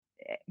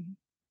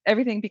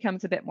everything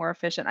becomes a bit more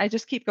efficient. I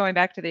just keep going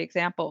back to the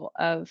example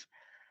of,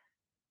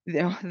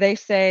 they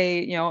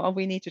say, oh,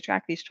 we need to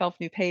track these 12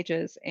 new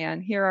pages,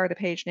 and here are the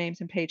page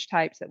names and page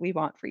types that we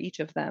want for each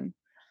of them.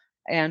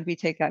 And we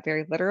take that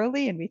very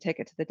literally and we take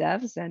it to the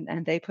devs,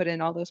 and they put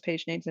in all those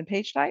page names and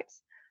page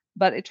types.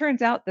 But it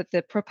turns out that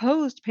the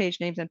proposed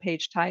page names and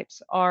page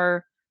types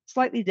are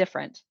slightly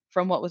different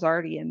from what was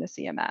already in the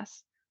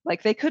CMS.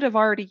 Like they could have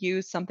already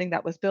used something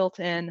that was built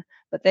in,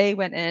 but they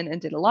went in and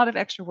did a lot of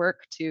extra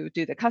work to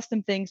do the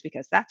custom things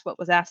because that's what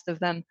was asked of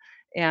them.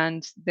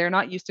 And they're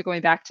not used to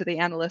going back to the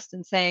analyst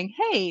and saying,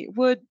 hey,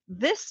 would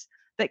this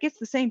that gets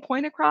the same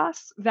point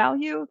across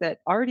value that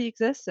already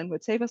exists and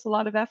would save us a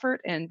lot of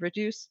effort and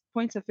reduce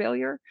points of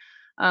failure.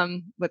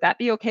 Would that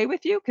be okay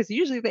with you? Because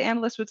usually the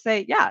analyst would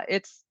say, yeah,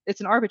 it's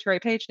an arbitrary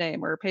page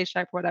name or page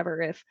type, or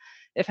whatever.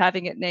 If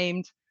having it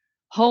named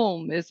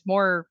home is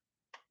more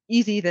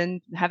easy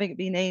than having it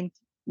be named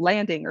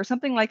landing or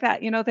something like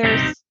that.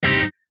 There's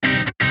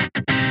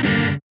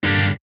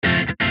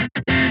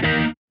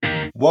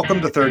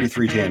Welcome to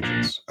 33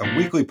 Tangents, a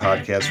weekly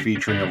podcast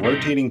featuring a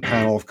rotating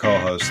panel of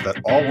co-hosts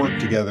that all work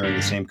together in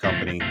the same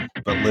company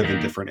but live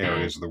in different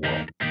areas of the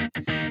world.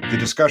 The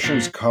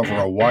discussions cover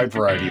a wide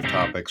variety of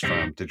topics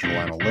from digital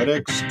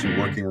analytics to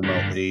working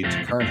remotely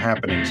to current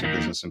happenings in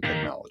business and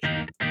technology.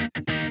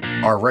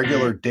 Our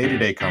regular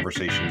day-to-day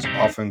conversations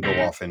often go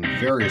off in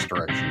various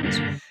directions,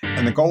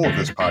 and the goal of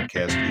this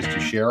podcast is to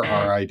share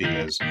our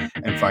ideas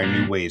and find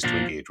new ways to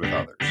engage with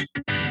others.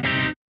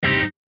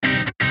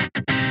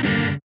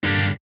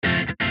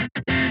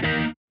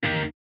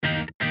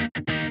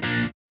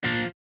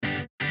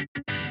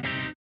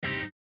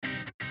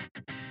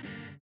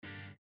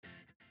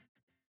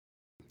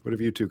 What have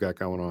you two got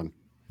going on?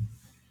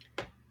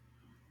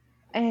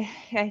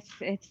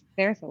 it's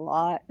there's a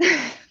lot.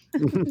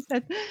 Just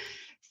had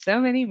so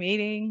many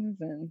meetings,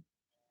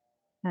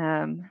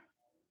 and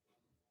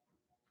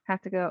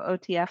have to go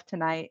OTF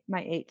tonight,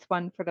 my eighth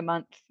one for the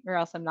month, or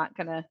else I'm not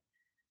gonna.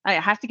 I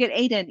have to get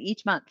 8 in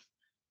each month,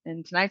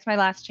 and tonight's my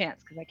last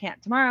chance because I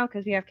can't tomorrow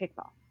because we have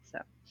kickball. So,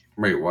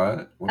 Wait,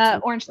 what?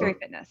 What's Orange Theory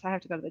Fitness. I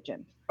have to go to the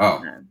gym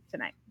Oh,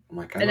 tonight, I'm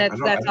like, and I that's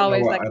don't know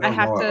always what like I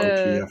have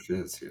to OTF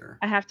is here.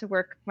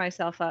 work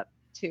myself up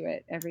to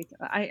it every.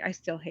 I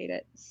still hate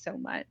it so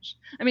much.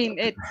 I mean,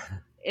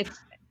 it's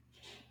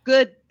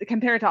good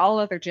compared to all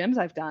other gyms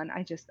I've done.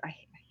 I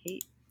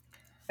hate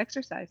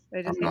exercise.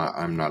 I just hate it.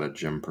 I'm not a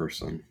gym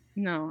person.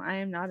 No, I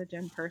am not a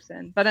gym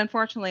person. But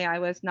unfortunately, I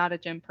was not a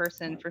gym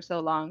person for so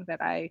long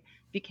that I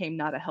became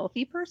not a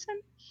healthy person.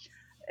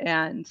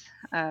 And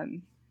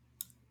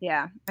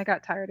yeah, I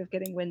got tired of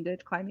getting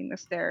winded climbing the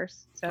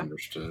stairs. So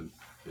Understood.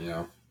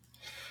 Yeah.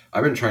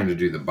 I've been trying to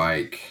do the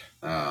bike,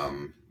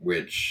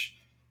 which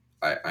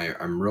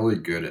I'm really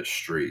good at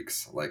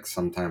streaks. Like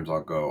sometimes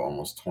I'll go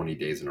almost 20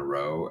 days in a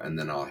row and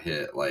then I'll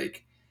hit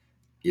like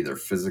either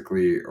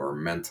physically or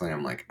mentally.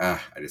 I'm like, I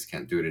just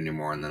can't do it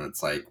anymore. And then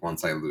it's like,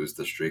 once I lose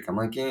the streak, I'm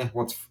like,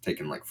 what's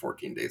taking like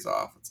 14 days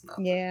off? It's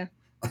nothing. yeah.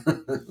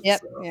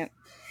 Yep. So, Yep.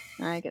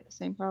 I get the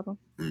same problem.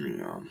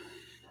 yeah.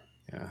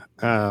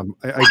 I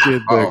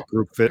did the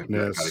group Gotta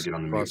fitness get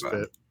on the mute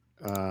CrossFit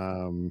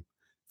button.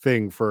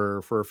 thing for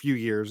a few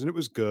years, and it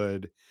was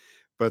good.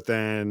 But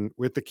then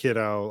with the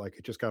kiddo, like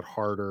it just got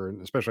harder,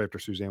 and especially after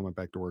Suzanne went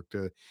back to work,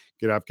 to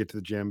get up, get to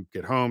the gym,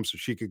 get home so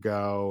she could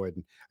go.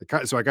 And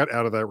so I got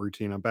out of that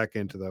routine. I'm back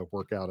into the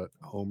workout at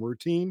home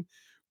routine,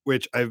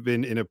 which I've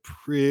been in a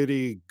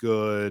pretty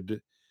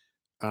good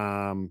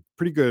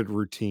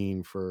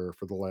routine for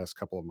the last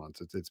couple of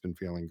months. It's been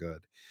feeling good,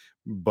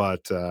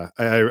 but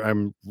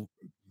I'm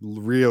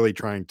really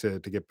trying to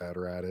get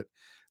better at it.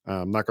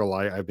 I'm not gonna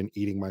lie, I've been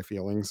eating my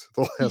feelings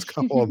the last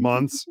couple of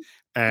months,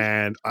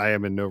 and I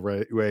am in no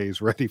ways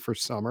ready for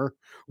summer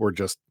or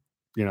just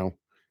you know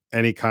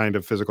any kind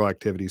of physical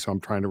activity. So I'm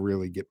trying to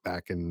really get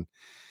back in,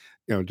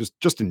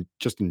 just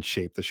in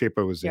shape, the shape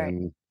I was Right.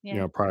 in,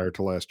 Yeah. prior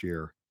to last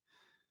year.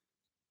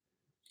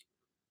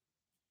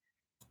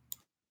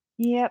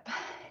 Yep.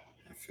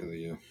 I feel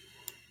you.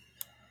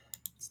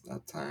 It's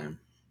that time.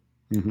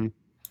 Mm-hmm.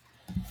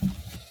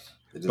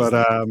 It is But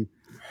that.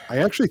 I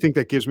actually think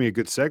that gives me a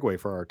good segue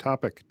for our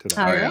topic today.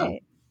 All yeah.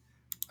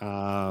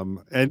 right.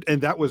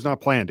 And that was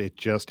not planned; it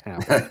just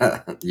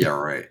happened. Yeah,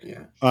 right.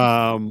 Yeah.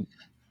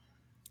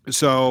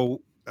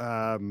 So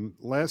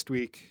last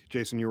week,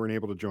 Jason, you weren't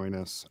able to join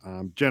us.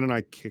 Jen and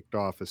I kicked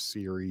off a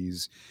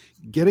series,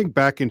 getting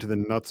back into the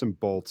nuts and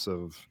bolts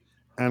of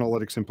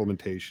analytics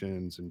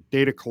implementations and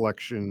data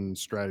collection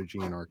strategy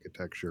and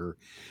architecture.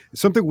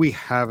 It's something we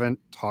haven't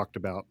talked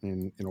about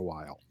in a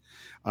while.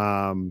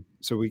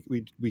 So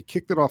we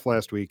kicked it off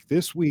last week.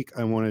 This week,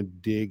 I want to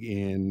dig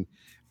in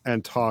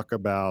and talk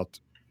about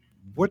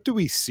what do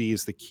we see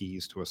as the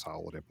keys to a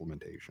solid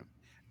implementation.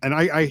 And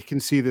I can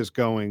see this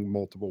going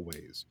multiple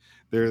ways.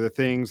 There are the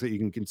things that you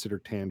can consider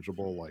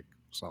tangible, like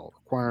solid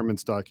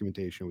requirements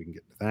documentation. We can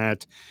get to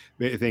that.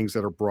 Things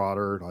that are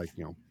broader, like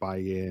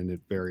buy-in at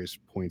various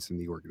points in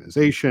the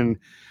organization.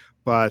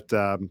 But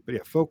yeah,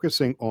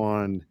 focusing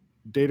on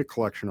data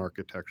collection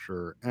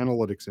architecture,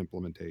 analytics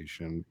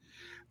implementation.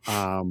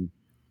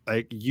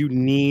 Like, you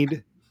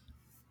need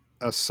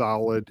a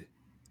solid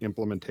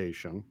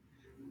implementation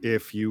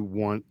if you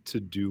want to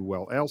do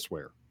well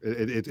elsewhere.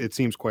 It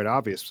seems quite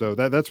obvious. So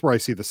that's where I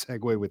see the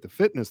segue with the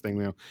fitness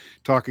thing.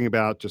 Talking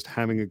about just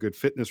having a good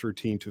fitness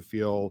routine to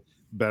feel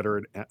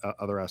better at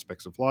other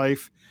aspects of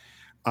life.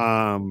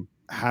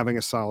 Having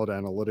a solid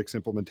analytics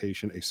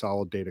implementation, a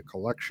solid data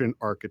collection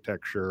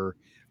architecture.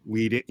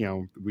 We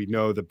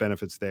know the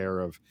benefits there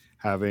of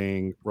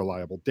having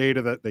reliable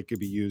data that they could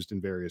be used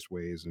in various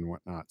ways and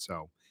whatnot.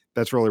 So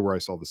that's really where I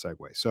saw the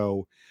segue.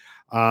 So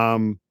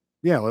um,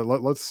 yeah,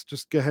 let's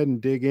just go ahead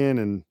and dig in.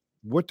 And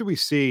what do we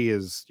see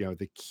as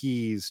the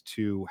keys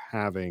to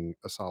having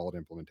a solid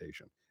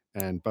implementation?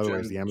 And by the way,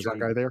 is the Amazon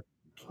guy there?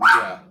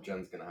 Yeah,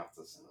 Jen's gonna have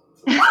to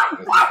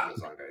because the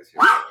Amazon guy's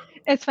here.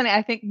 It's funny,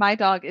 I think my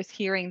dog is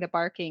hearing the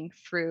barking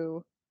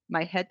through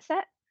my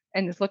headset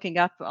and is looking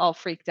up all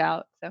freaked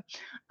out, so,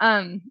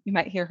 you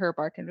might hear her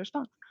bark in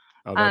response.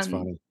 Oh, that's Um,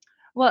 funny.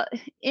 well,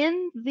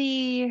 in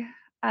the,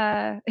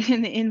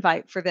 in the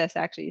invite for this,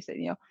 actually, you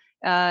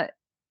said,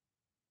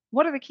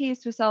 what are the keys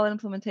to a solid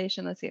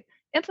implementation? Let's see.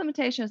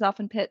 Implementation is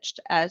often pitched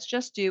as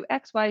just do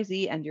X, Y,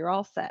 Z, and you're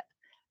all set.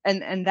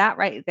 And that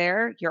right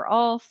there, you're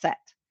all set,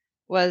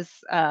 was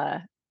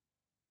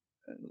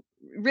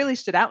really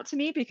stood out to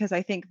me because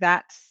I think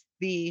that's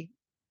the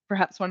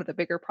perhaps one of the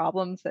bigger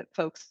problems that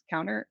folks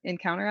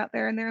encounter out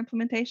there in their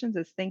implementations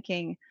is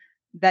thinking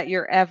that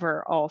you're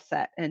ever all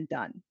set and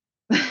done.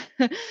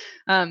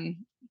 um,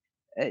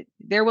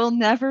 there will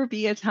never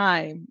be a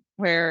time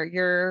where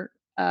your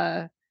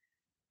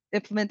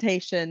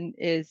implementation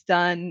is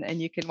done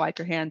and you can wipe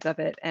your hands of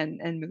it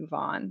and move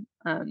on.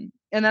 And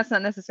that's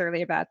not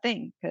necessarily a bad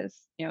thing because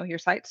your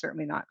site's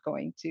certainly not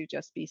going to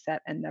just be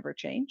set and never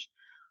change.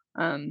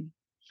 Um,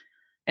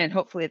 and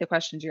hopefully the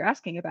questions you're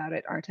asking about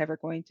it aren't ever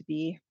going to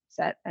be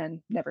set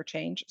and never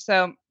change.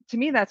 So to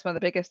me, that's one of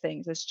the biggest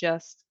things is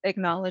just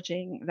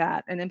acknowledging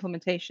that an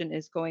implementation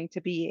is going to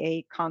be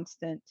a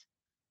constant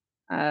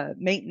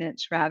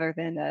maintenance rather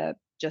than a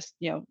just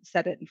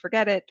set it and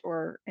forget it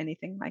or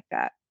anything like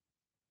that.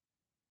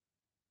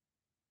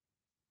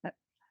 That-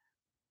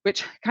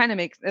 Which kind of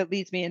makes it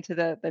leads me into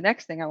the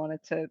next thing I wanted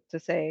to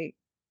say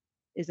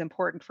is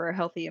important for a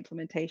healthy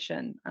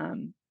implementation.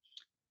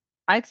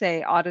 I'd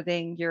say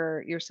auditing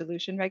your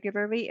solution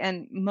regularly,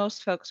 and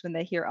most folks when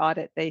they hear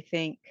audit, they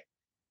think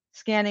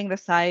scanning the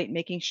site,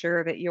 making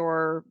sure that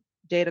your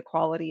data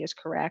quality is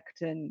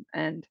correct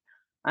and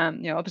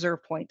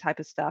observe point type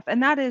of stuff.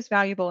 And that is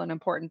valuable and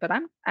important, but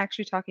I'm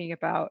actually talking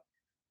about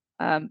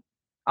um,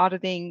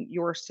 auditing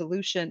your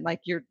solution, like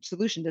your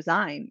solution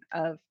design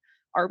of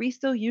are we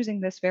still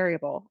using this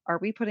variable? Are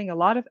we putting a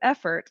lot of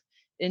effort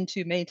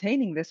into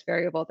maintaining this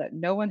variable that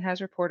no one has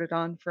reported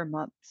on for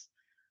months?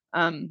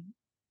 Um,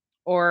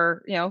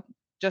 or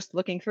just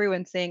looking through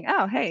and seeing,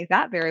 oh, hey,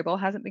 that variable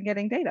hasn't been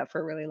getting data for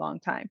a really long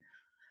time.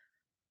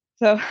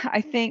 So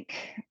I think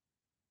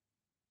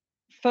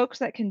folks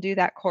that can do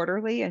that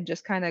quarterly and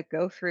just kind of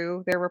go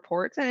through their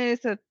reports, and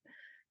it's a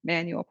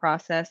manual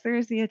process.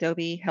 There's the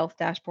Adobe Health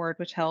Dashboard,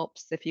 which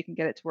helps if you can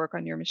get it to work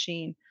on your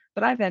machine.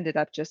 But I've ended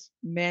up just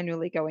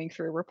manually going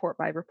through report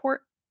by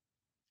report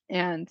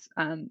and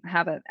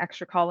have an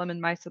extra column in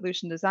my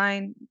solution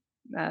design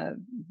uh,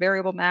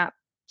 variable map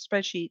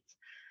spreadsheets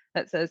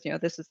that says,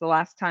 this is the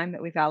last time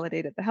that we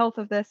validated the health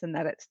of this and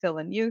that it's still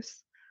in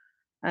use.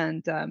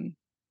 And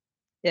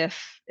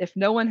if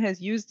no one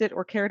has used it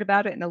or cared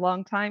about it in a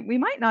long time, we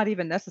might not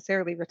even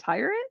necessarily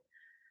retire it,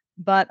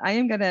 but I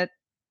am going to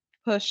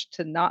push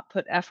to not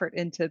put effort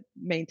into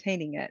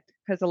maintaining it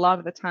because a lot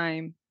of the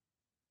time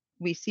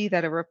we see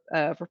that a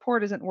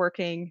report isn't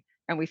working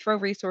and we throw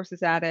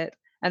resources at it.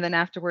 And then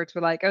afterwards,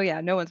 we're like, oh, yeah,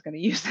 no one's going to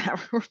use that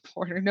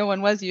report or no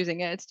one was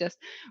using it. It's just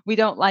we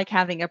don't like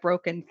having a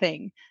broken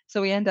thing.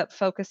 So we end up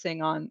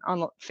focusing on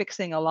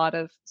fixing a lot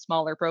of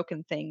smaller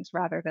broken things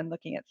rather than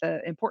looking at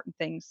the important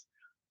things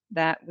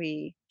that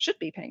we should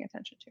be paying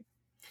attention to.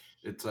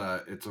 It's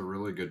a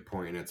really good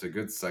point. It's a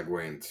good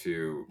segue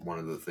into one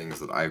of the things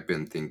that I've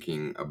been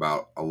thinking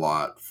about a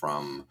lot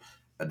from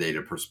a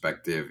data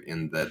perspective,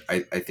 in that I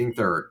think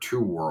there are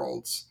two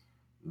worlds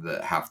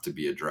that have to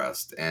be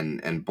addressed,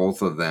 and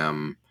both of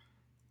them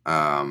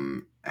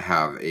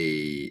have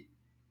a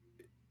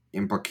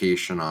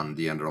implication on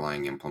the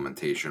underlying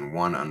implementation.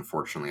 One,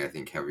 unfortunately, I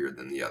think heavier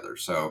than the other.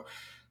 So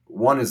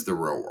one is the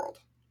real world,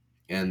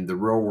 and the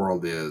real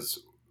world is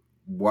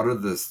what are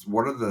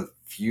the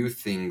few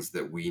things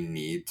that we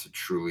need to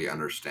truly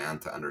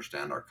understand, to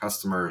understand our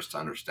customers, to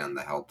understand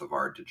the health of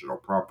our digital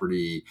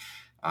property.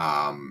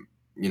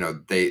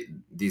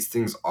 These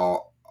things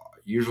all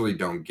usually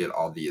don't get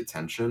all the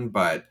attention,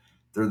 but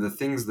they're the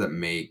things that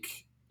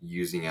make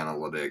using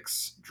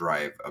analytics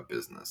drive a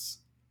business.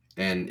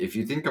 And if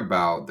you think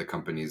about the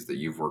companies that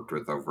you've worked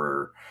with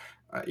over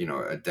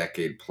a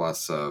decade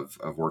plus of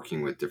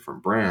working with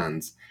different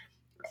brands,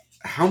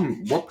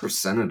 what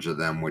percentage of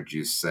them would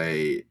you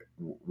say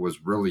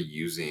was really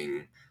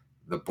using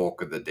the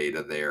bulk of the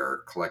data they're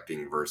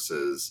collecting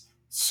versus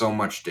so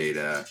much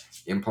data,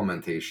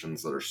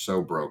 implementations that are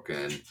so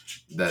broken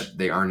that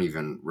they aren't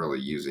even really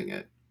using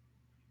it?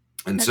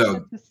 And That's so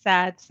such a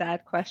sad,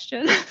 sad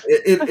question.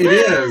 it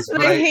is, And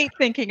but I hate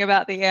thinking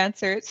about the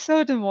answer. It's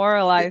so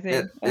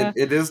demoralizing.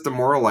 it is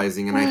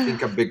demoralizing, and I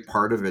think a big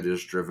part of it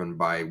is driven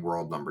by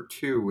world number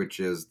two, which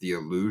is the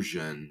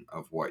illusion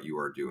of what you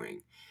are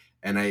doing.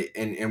 And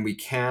we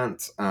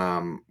can't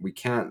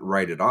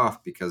write it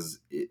off because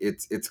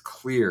it's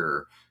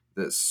clear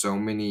that so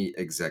many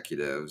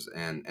executives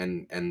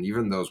and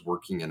even those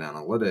working in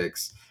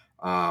analytics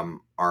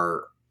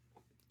are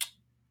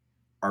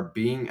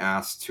being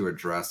asked to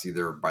address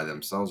either by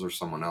themselves or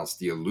someone else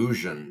the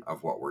illusion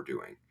of what we're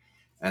doing.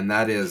 And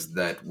that is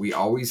that we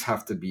always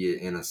have to be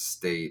in a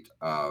state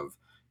of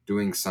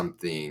doing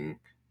something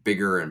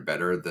bigger and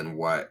better than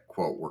what,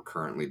 quote, we're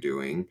currently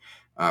doing.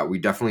 We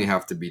definitely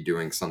have to be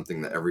doing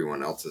something that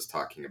everyone else is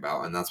talking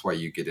about. And that's why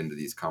you get into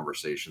these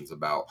conversations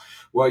about,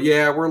 well,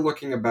 yeah, we're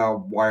looking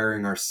about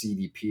wiring our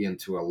CDP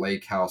into a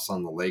lake house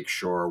on the lake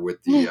shore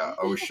with the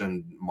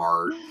ocean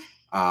mart,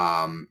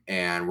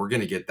 and we're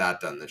going to get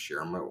that done this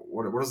year. I'm like,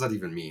 what does that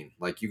even mean?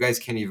 Like, you guys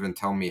can't even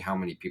tell me how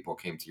many people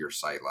came to your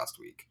site last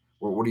week.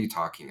 What are you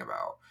talking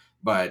about?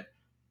 But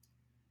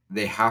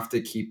they have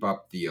to keep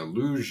up the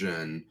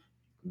illusion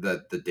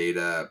that the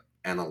data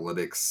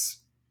analytics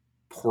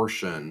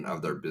portion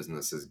of their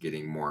business is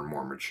getting more and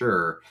more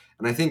mature.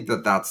 And I think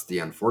that that's the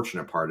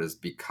unfortunate part, is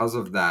because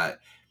of that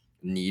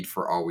need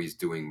for always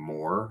doing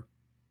more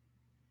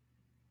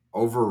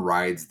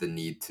overrides the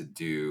need to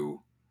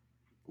do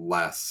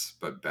less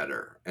but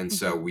better. And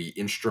so Mhm. we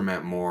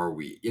instrument more,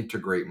 we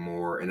integrate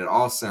more, and it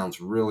all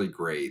sounds really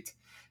great.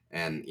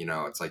 And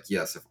it's like,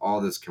 yes, if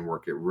all this can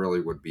work, it really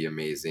would be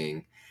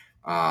amazing.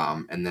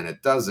 And then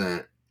it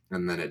doesn't,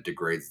 and then it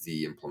degrades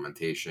the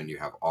implementation. You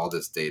have all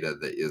this data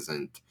that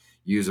isn't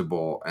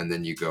usable, and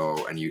then you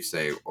go and you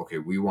say, okay,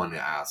 we want to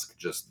ask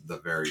just the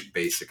very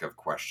basic of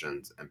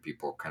questions, and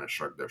people kind of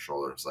shrug their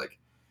shoulders like,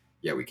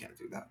 yeah, we can't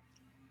do that.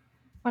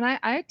 When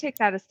I take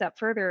that a step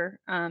further,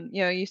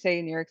 you say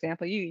in your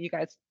example, you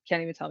guys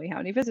can't even tell me how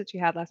many visits you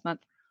had last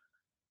month.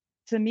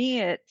 To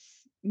me,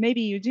 it's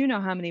maybe you do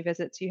know how many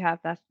visits you have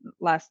that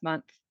last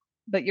month,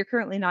 but you're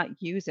currently not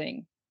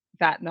using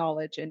that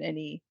knowledge in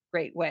any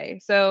great way.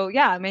 So,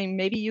 yeah, I mean,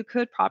 maybe you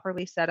could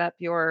properly set up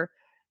your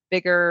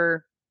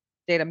bigger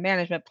data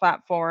management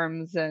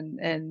platforms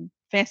and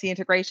fancy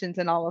integrations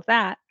and all of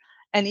that,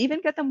 and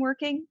even get them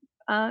working,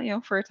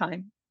 for a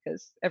time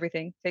because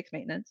everything takes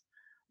maintenance.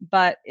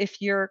 But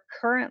if you're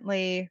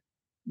currently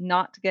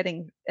not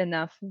getting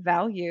enough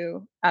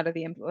value out of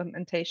the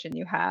implementation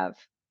you have,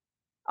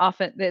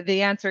 often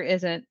the answer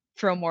isn't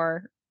throw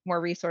more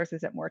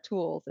resources at more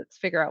tools. It's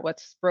figure out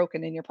what's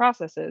broken in your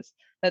processes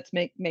that's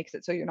makes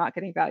it so you're not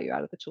getting value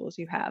out of the tools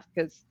you have.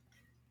 Because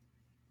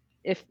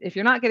if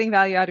you're not getting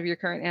value out of your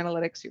current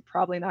analytics, you're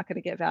probably not going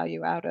to get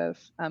value out of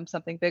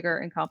something bigger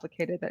and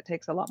complicated that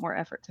takes a lot more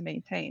effort to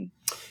maintain.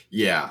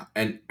 Yeah,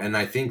 and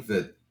I think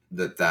that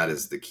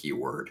is the key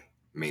word,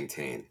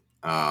 maintain.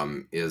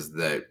 Is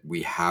that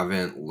we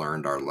haven't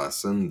learned our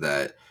lesson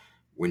that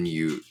when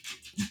you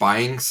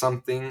buying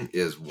something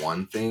is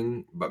one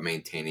thing, but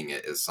maintaining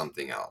it is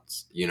something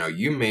else.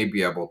 You may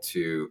be able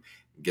to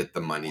get the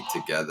money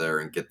together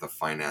and get the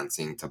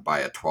financing to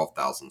buy a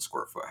 12,000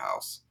 square foot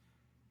house.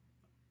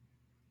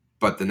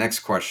 But the next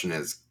question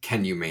is,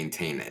 can you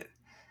maintain it?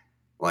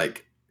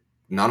 Like,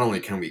 not only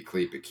can we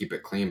keep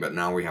it clean, but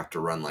now we have to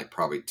run like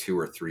probably two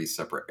or three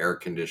separate air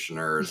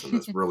conditioners and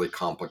this really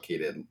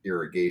complicated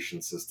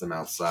irrigation system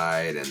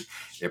outside, and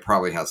it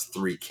probably has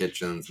three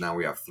kitchens. Now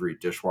we have three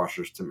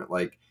dishwashers to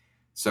like.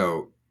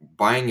 So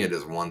buying it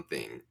is one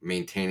thing,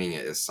 maintaining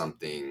it is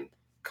something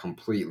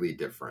completely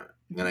different.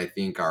 And I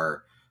think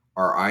our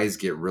eyes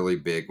get really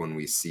big when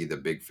we see the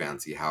big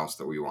fancy house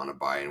that we want to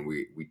buy, and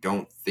we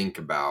don't think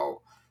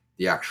about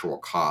the actual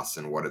costs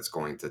and what it's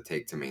going to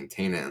take to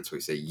maintain it. And so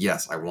we say,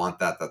 yes, I want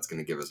that. That's going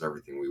to give us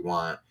everything we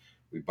want.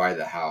 We buy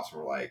the house and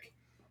we're like,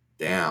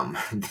 damn,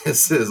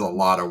 this is a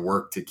lot of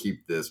work to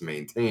keep this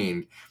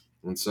maintained.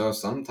 And so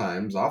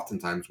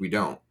oftentimes we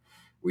don't.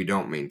 We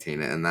don't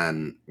maintain it. And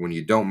then when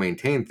you don't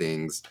maintain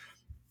things,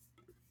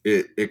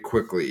 it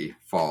quickly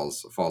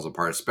falls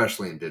apart,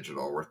 especially in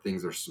digital, where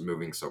things are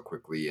moving so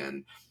quickly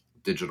and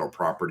digital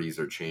properties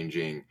are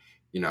changing.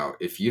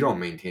 If you don't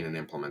maintain an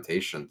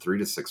implementation, 3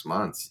 to 6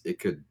 months, it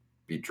could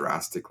be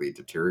drastically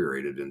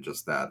deteriorated in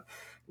just that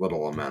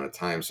little amount of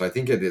time. So I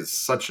think it is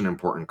such an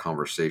important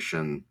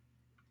conversation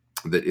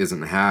that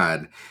isn't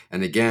had.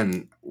 And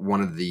again,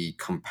 one of the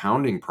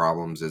compounding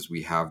problems is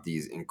we have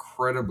these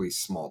incredibly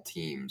small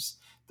teams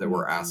that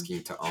we're Mhm.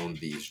 asking to own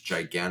these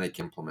gigantic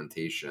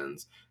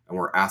implementations, and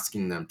we're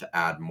asking them to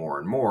add more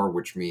and more,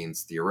 which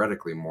means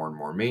theoretically more and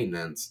more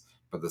maintenance,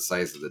 but the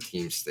size of the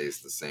team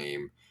stays the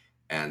same,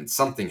 and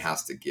something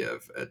has to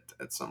give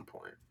at some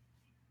point.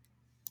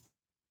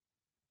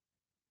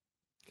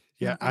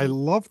 Yeah, I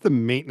Mhm. love the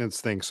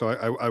maintenance thing. So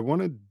I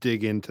want to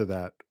dig into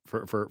that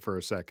for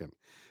a second,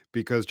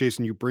 because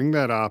Jason, you bring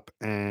that up,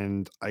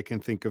 and I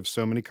can think of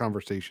so many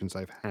conversations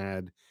I've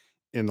had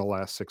in the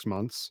last 6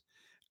 months,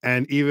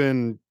 and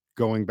even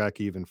going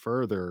back even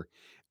further,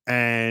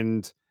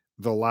 and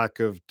the lack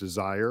of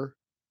desire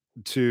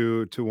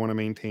to want to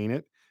maintain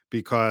it,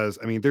 because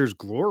I mean there's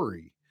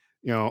glory,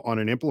 on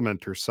an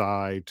implementer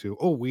side to,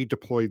 oh, we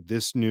deployed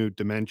this new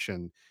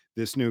dimension,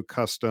 this new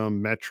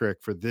custom metric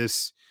for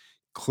this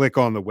click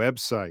on the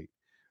website.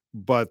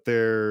 But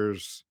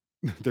there's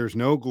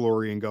no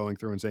glory in going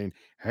through and saying,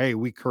 hey,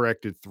 we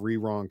corrected three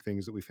wrong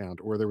things that we found,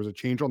 or there was a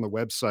change on the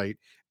website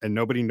and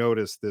nobody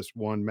noticed this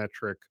one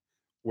metric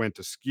went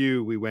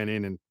askew, we went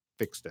in and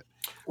fixed it.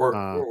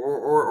 uh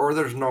Or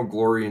there's no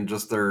glory in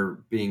just there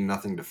being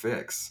nothing to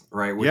fix,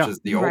 right? Which yeah. is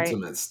the Right.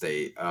 ultimate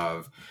state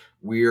of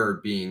we are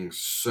being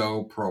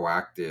so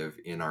proactive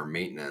in our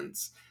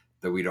maintenance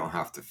that we don't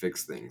have to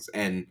fix things.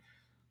 And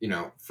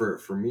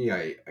for me,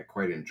 I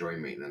quite enjoy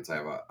maintenance. I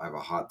have a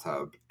hot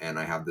tub, and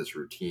I have this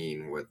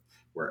routine with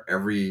where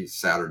every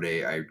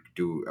Saturday I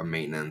do a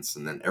maintenance,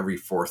 and then every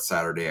fourth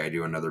Saturday I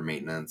do another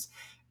maintenance.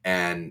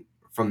 And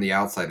from the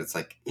outside, it's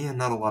like, yeah,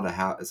 not a lot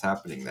of is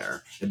happening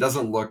there. It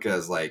doesn't look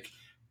as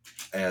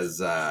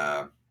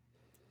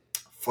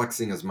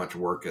flexing as much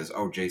work as,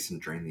 oh, Jason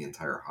drained the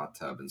entire hot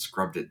tub and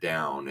scrubbed it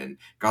down and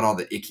got all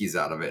the ickies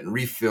out of it and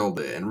refilled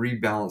it and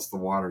rebalanced the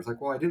water. It's like,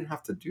 well, I didn't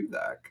have to do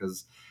that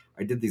because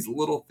I did these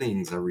little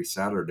things every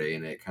Saturday,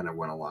 and it kind of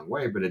went a long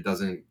way, but it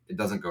doesn't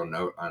go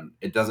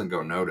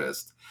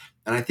noticed.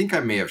 And I think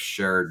I may have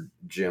shared,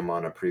 Jim,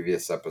 on a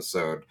previous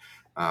episode,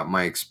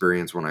 my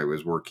experience when I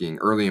was working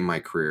early in my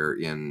career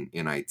in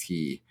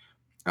IT.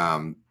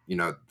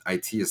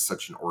 IT is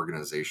such an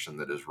organization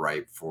that is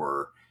ripe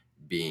for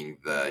being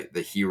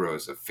the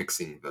heroes of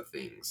fixing the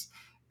things.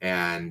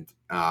 And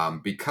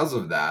because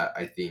of that,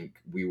 I think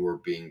we were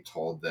being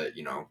told that,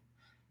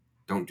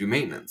 don't do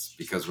maintenance,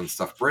 because when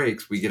stuff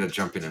breaks, we get to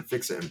jump in and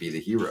fix it and be the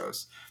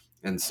heroes.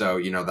 And so,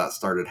 that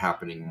started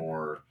happening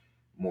more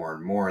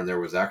and more. And there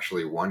was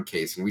actually one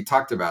case, and we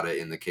talked about it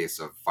in the case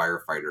of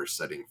firefighters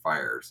setting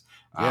fires.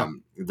 Yeah.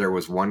 There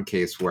was one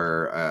case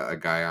where a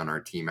guy on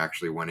our team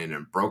actually went in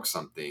and broke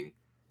something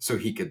so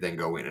he could then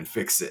go in and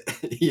fix it.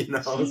 Gee,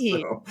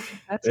 So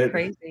that's it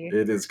crazy.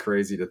 it is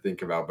crazy to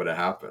think about, but it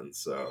happens.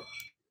 So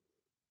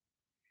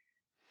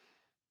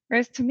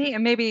Whereas to me,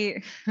 and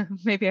maybe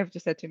maybe I've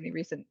just had too many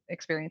recent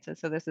experiences,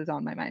 so this is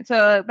on my mind.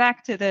 So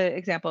back to the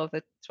example of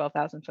the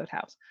 12,000-foot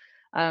house,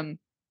 um,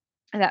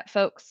 that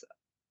folks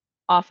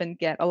often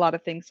get a lot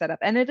of things set up,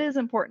 and it is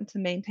important to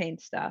maintain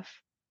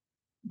stuff,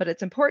 but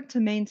it's important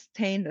to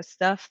maintain the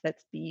stuff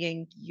that's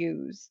being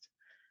used.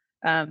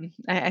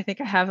 I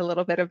think I have a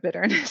little bit of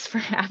bitterness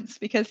perhaps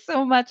because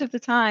so much of the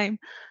time,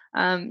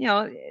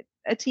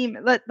 a team,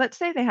 let's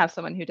say they have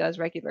someone who does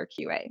regular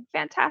QA,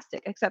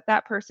 fantastic, except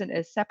that person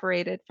is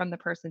separated from the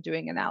person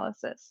doing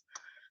analysis.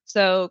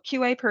 So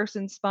QA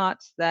person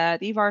spots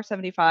that EVAR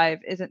 75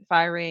 isn't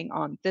firing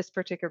on this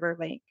particular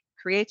link,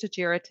 creates a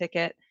JIRA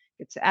ticket,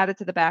 it's added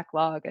to the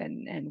backlog,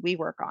 and we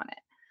work on it,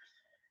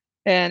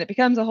 and it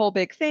becomes a whole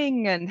big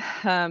thing, and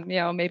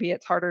maybe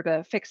it's harder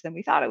to fix than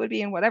we thought it would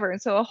be and whatever, and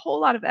so a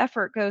whole lot of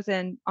effort goes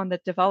in on the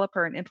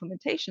developer and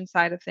implementation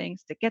side of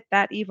things to get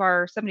that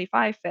EVAR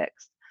 75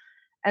 fixed,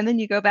 and then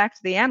you go back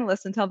to the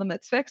analyst and tell them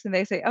it's fixed and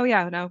they say, oh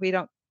yeah, no, we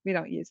don't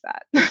use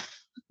that.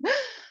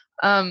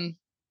 um,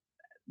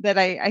 that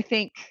I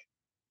think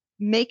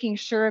making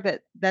sure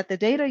that the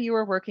data you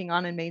are working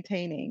on and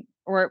maintaining,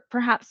 or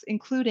perhaps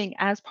including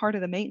as part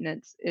of the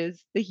maintenance,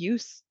 is the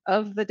use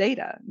of the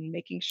data, and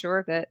making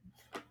sure that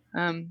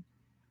um,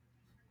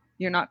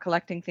 you're not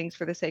collecting things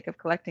for the sake of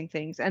collecting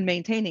things and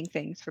maintaining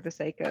things for the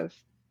sake of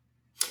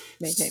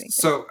maintaining things.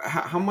 So,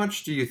 how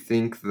much do you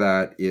think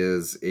that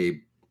is a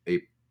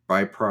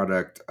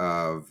byproduct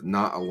of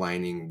not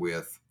aligning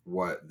with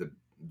what the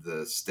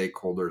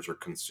stakeholders or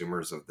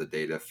consumers of the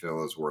data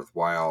feel is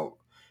worthwhile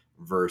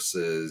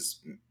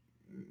versus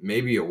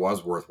maybe it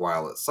was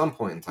worthwhile at some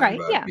point in time, Right,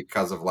 but yeah.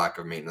 because of lack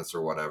of maintenance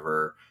or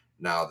whatever,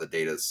 now the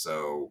data is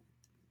so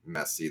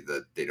messy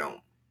that they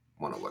don't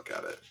want to look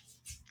at it.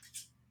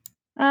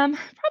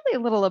 Probably a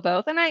little of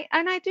both, and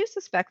I do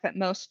suspect that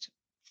most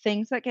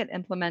things that get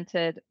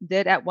implemented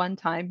did at one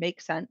time make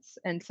sense,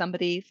 and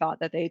somebody thought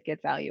that they'd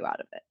get value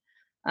out of it.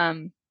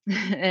 Um,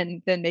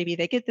 and then maybe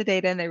they get the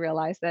data and they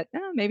realize that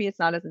maybe it's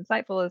not as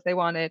insightful as they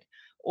wanted,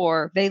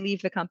 or they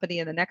leave the company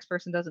and the next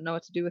person doesn't know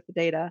what to do with the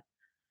data.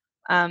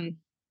 Um,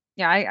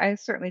 yeah, I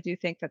certainly do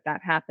think that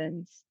that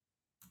happens.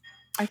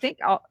 I think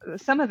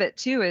some of it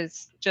too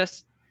is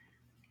just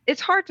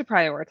it's hard to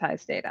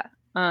prioritize data.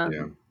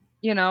 Yeah.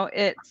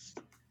 It's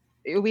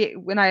we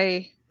when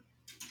I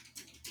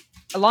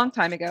a long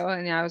time ago,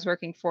 and I was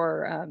working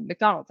for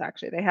McDonald's.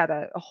 Actually, they had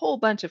a whole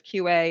bunch of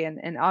QA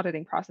and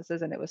auditing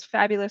processes, and it was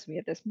fabulous. We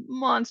had this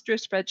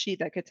monstrous spreadsheet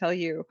that could tell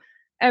you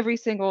every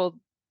single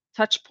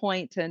touch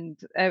point and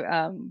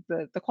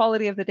the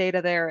quality of the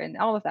data there and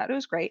all of that. It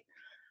was great.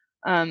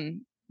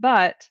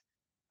 But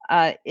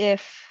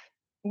if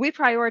we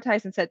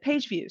prioritized and said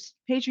page views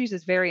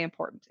is very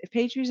important. If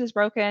page views is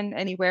broken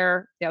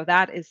anywhere,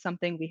 that is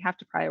something we have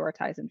to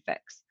prioritize and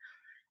fix.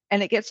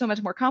 And it gets so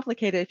much more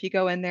complicated if you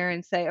go in there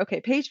and say, okay,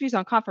 page views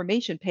on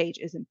confirmation page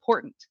is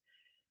important.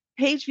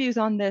 Page views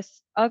on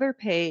this other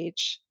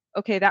page,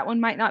 okay, that one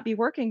might not be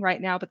working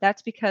right now, but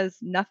that's because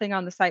nothing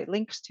on the site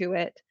links to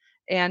it.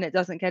 and it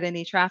doesn't get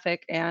any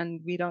traffic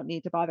and we don't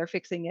need to bother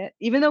fixing it,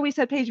 even though we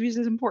said page views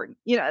is important.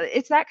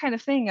 It's that kind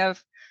of thing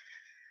of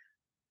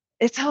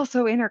it's all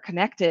so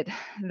interconnected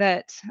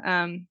that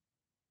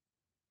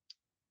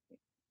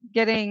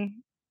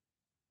getting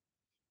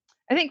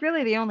I think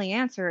really the only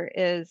answer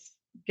is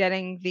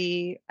getting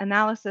the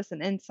analysis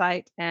and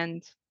insight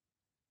and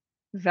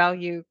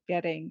value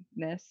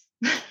gettingness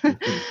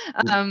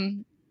Mhm.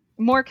 um,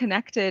 more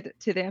connected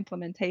to the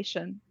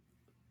implementation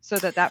so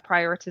that that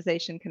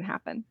prioritization can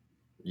happen.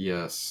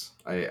 Yes,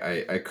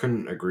 I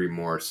couldn't agree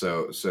more.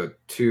 So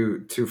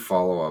two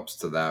follow-ups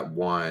to that.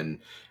 One,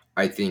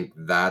 I think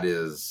that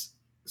is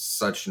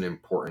such an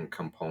important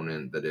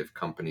component that if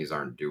companies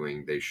aren't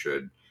doing, they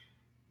should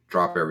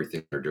drop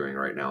everything they're doing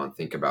right now and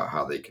think about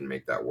how they can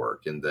make that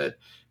work. And that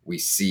we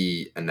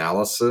see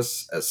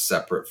analysis as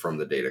separate from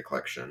the data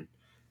collection,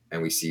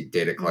 and we see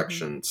data Hmm.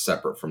 collection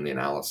separate from the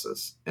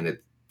analysis. And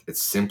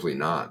it's simply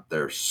not.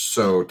 They're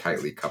so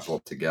tightly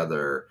coupled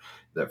together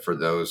that for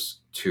those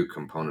two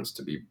components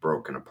to be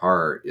broken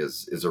apart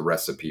is a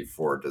recipe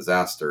for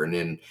disaster. And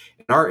in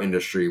our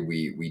industry,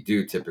 we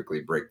do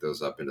typically break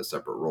those up into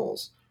separate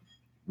roles.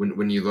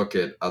 When you look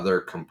at other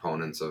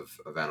components of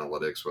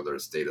analytics, whether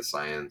it's data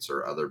science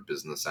or other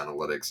business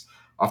analytics,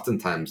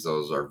 oftentimes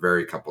those are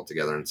very coupled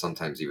together, and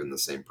sometimes even the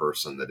same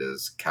person that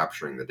is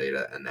capturing the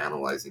data and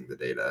analyzing the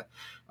data.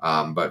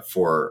 But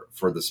for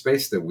the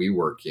space that we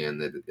work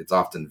in, it's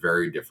often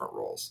very different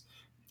roles,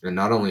 and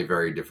not only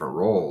very different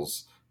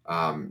roles,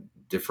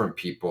 different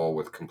people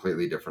with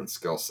completely different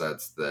skill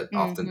sets that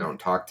often Hmm. don't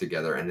talk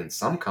together. And in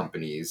some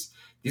companies,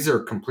 these are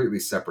completely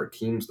separate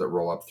teams that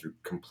roll up through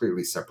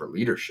completely separate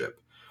leadership.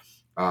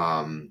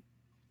 um,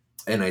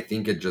 and I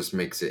think it just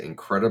makes it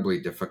incredibly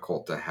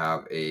difficult to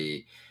have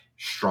a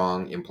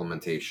strong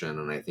implementation.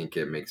 And I think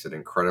it makes it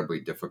incredibly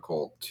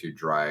difficult to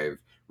drive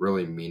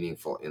really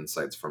meaningful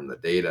insights from the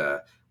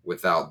data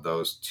without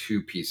those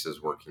two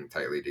pieces working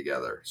tightly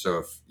together. So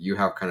if you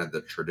have kind of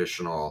the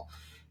traditional,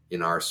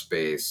 in our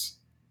space,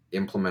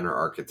 implementer,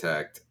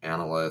 architect,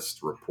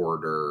 analyst,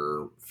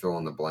 reporter, fill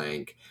in the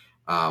blank,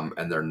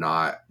 and they're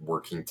not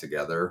working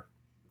together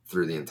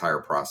through the entire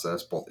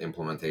process, both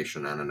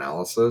implementation and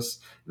analysis,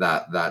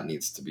 that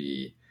needs to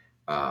be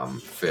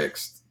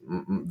fixed.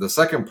 The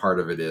second part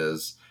of it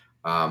is,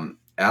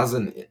 as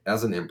an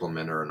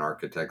implementer, an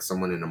architect,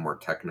 someone in a more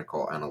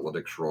technical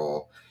analytics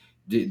role.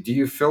 Do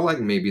you feel like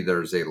maybe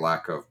there's a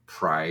lack of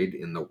pride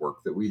in the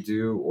work that we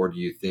do, or do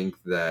you think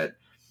that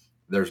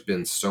there's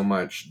been so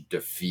much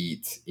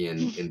defeat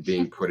in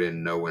being put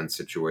in no-win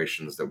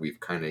situations that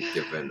we've kind of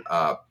given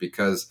up?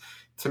 Because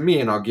to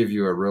me, and I'll give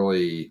you a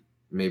really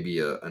maybe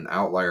an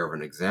outlier of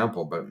an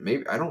example, but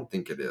maybe I don't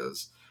think it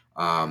is.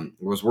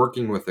 Was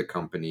working with a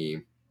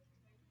company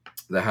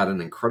that had an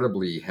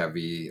incredibly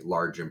heavy,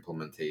 large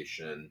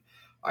implementation.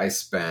 I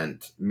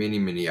spent many,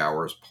 many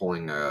hours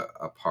pulling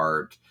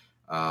apart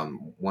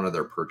one of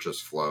their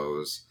purchase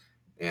flows,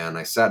 and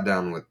I sat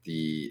down with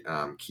the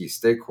key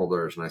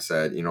stakeholders and I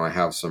said, I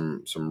have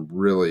some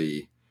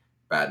really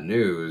bad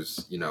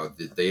news.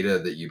 The data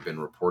that you've been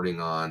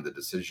reporting on, the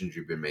decisions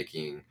you've been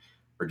making,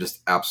 are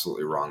just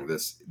absolutely wrong.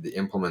 The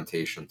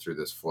implementation through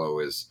this flow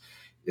is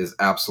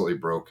absolutely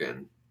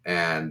broken.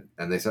 And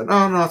they said,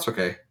 no, it's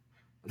okay.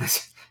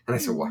 And I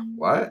said, what? Mm.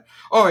 What?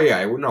 Oh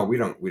yeah, no, we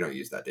don't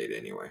use that data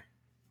anyway.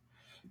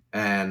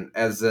 And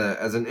as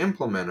an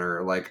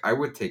implementer, like I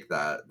would take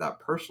that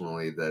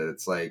personally. That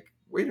it's like,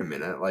 wait a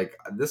minute, like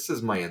this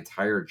is my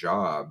entire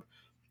job.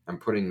 I'm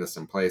putting this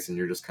in place, and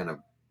you're just kind of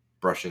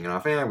brushing it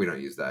off. We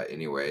don't use that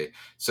anyway.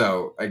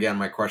 So again,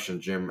 my question,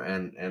 Jim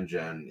and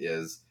Jen,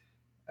 is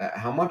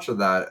how much of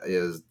that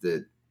is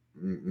that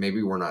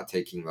maybe we're not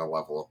taking the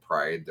level of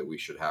pride that we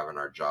should have in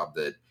our job,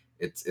 that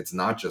it's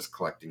not just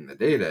collecting the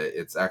data,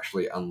 it's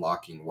actually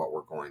unlocking what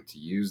we're going to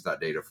use that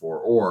data for?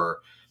 Or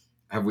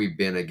have we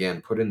been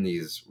again put in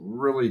these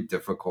really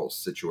difficult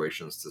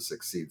situations to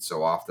succeed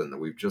so often that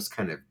we've just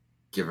kind of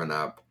given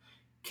up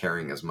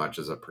caring as much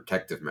as a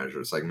protective measure?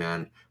 It's like,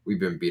 man, we've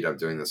been beat up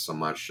doing this so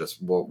much, just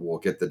we'll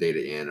get the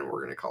data in and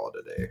we're going to call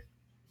it a day.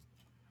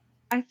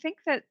 I think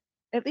that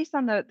at least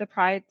on the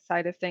pride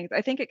side of things,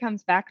 I think it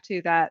comes back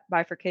to that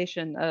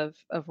bifurcation of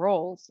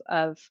roles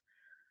of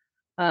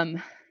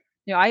um,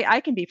 I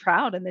can be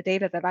proud in the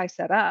data that I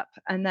set up,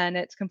 and then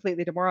it's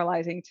completely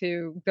demoralizing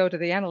to go to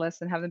the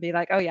analyst and have them be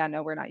like, "Oh yeah,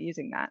 no, we're not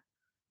using that."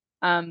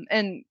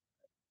 And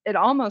it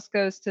almost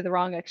goes to the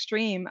wrong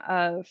extreme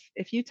of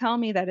if you tell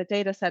me that a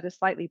data set is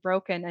slightly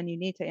broken and you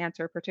need to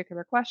answer a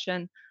particular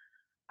question,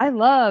 I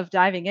love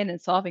diving in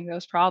and solving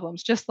those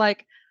problems. Just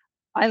like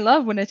I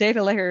love when a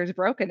data layer is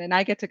broken and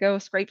I get to go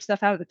scrape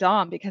stuff out of the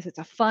DOM because it's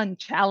a fun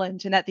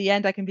challenge. And at the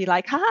end, I can be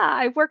like, ha,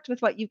 I worked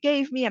with what you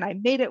gave me and I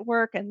made it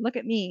work and look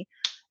at me.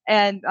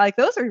 And like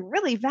those are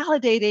really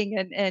validating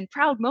and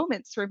proud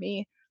moments for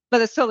me.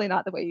 But it's totally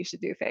not the way you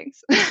should do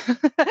things.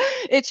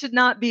 It should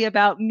not be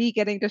about me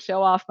getting to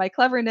show off my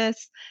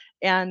cleverness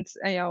and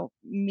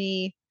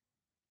me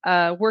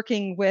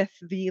working with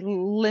the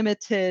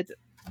limited,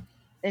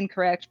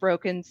 incorrect,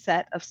 broken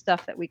set of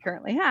stuff that we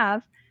currently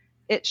have.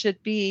 It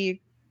should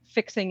be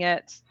fixing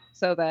it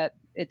so that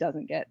it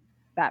doesn't get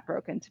that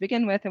broken to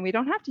begin with, and we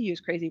don't have to use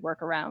crazy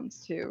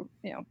workarounds to,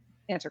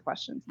 answer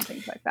questions and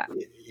things like that.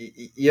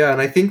 Yeah,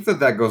 and I think that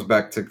that goes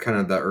back to kind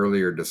of the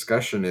earlier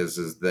discussion is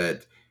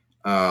that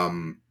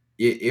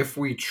if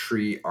we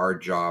treat our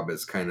job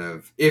as kind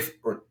of, if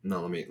or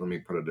no, let me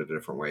put it a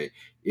different way.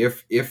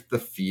 If the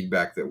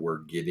feedback that we're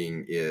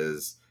getting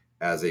is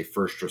as a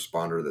first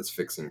responder that's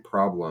fixing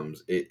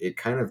problems, it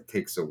kind of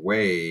takes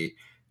away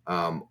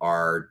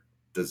our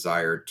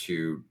desire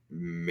to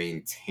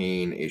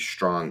maintain a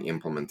strong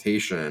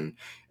implementation.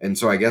 And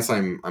so I guess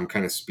I'm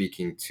kind of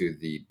speaking to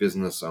the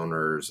business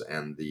owners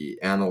and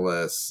the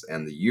analysts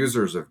and the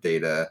users of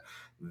data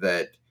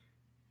that,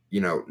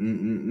 not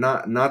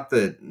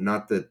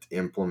that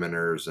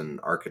implementers and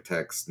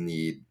architects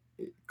need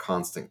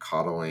constant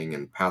coddling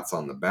and pats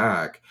on the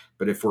back,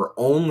 but if we're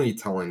only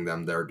telling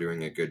them they're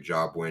doing a good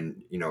job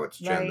when, it's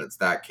Jen, Right. that's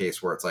that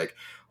case where it's like,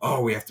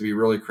 oh, we have to be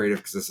really creative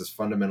because this is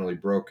fundamentally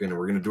broken and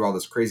we're going to do all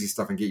this crazy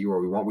stuff and get you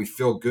what we want, we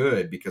feel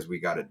good because we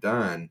got it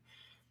done.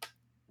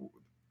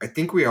 I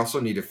think we also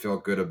need to feel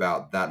good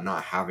about that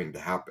not having to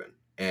happen.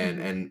 And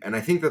Mhm. and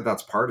I think that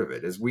that's part of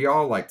it is we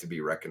all like to be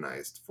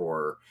recognized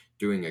for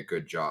doing a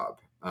good job.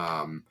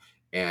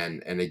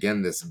 And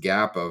again, this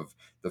gap of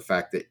the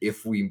fact that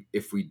if we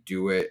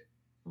do it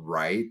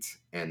right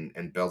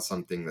and build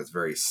something that's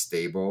very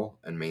stable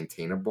and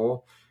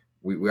maintainable,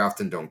 we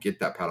often don't get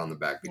that pat on the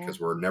back Yeah. because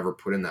we're never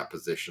put in that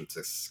position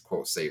to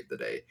quote save the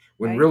day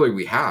when Right. really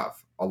we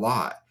have a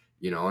lot.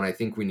 And I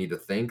think we need to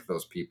thank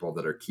those people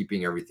that are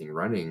keeping everything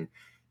running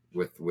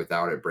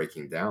without it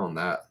breaking down.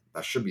 That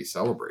should be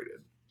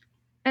celebrated.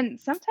 And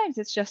sometimes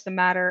it's just a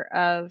matter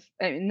of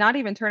not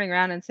even turning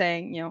around and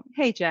saying,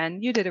 "Hey,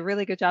 Jen, you did a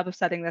really good job of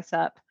setting this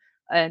up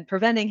and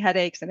preventing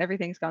headaches, and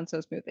everything's gone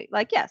so smoothly."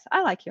 Like, yes,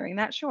 I like hearing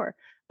that, sure.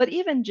 But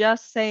even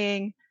just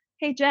saying,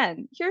 "Hey,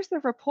 Jen, here's the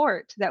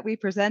report that we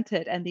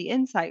presented and the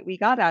insight we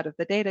got out of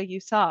the data you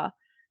saw."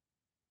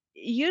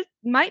 You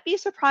might be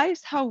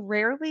surprised how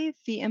rarely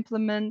the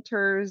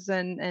implementers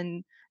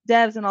and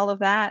devs and all of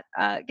that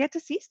get to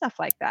see stuff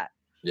like that.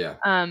 Yeah,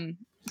 Um,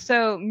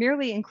 so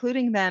merely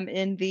including them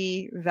in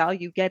the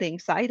value getting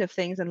side of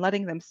things and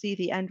letting them see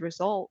the end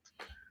result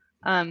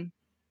um,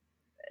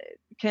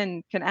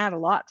 can add a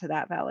lot to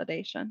that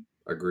validation.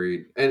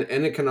 agreed.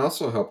 And it can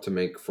also help to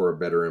make for a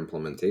better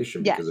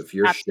implementation because Yes, if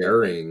you're absolutely.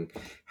 sharing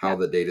how Yep,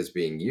 the data is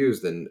being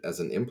used, then as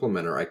an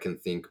implementer, I can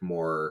think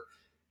more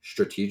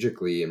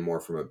strategically and more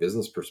from a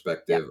business yep.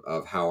 perspective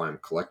of how I'm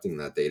collecting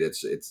that data.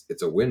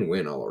 It's a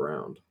win-win all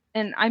around.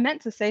 And I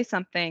meant to say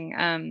something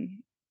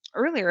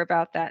earlier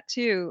about that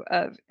too.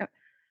 Of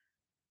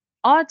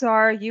odds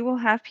are you will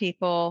have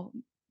people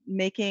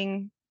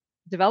making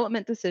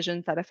development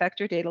decisions that affect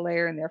your data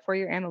layer and therefore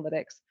your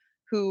analytics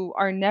who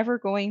are never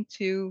going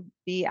to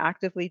be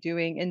actively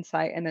doing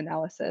insight and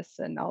analysis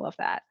and all of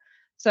that.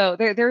 So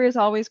there is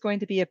always going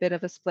to be a bit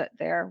of a split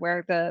there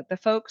where the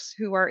folks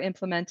who are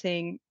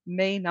implementing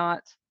may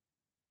not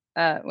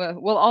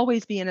will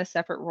always be in a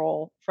separate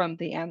role from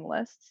the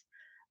analysts.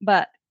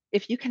 But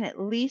if you can at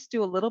least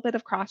do a little bit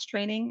of cross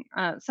training,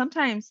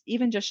 sometimes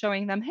even just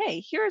showing them,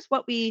 hey, here's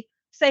what we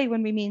say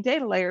when we mean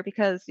data layer,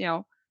 because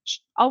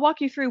I'll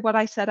walk you through what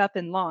I set up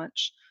in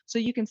launch, so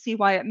you can see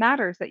why it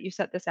matters that you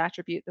set this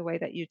attribute the way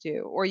that you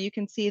do, or you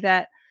can see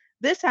that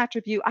this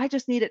attribute, I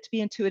just need it to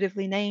be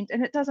intuitively named,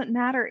 and it doesn't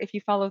matter if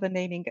you follow the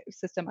naming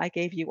system I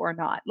gave you or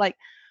not. Like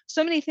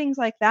so many things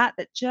like that,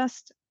 that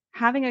just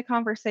having a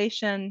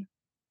conversation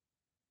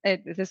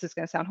this is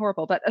going to sound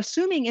horrible, but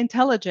assuming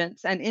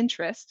intelligence and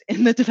interest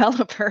in the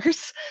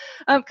developers,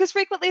 because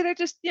frequently they're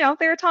just,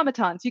 they're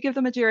automatons. You give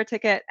them a Jira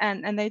ticket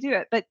and they do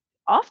it. But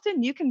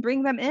often you can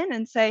bring them in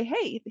and say,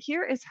 hey,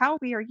 here is how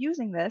we are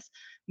using this.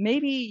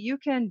 Maybe you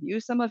can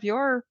use some of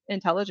your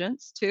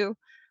intelligence to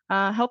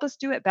help us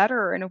do it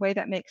better in a way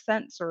that makes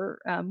sense or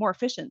more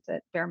efficient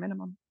at bare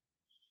minimum.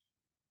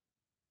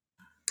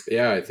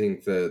 Yeah, I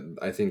think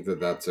that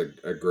that's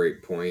a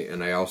great point,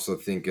 and I also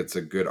think it's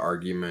a good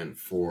argument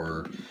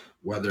for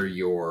whether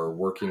you're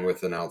working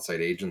with an outside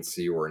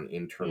agency or an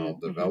internal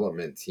Mm-hmm.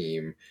 development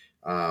team,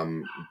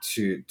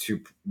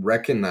 to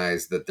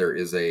recognize that there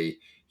is a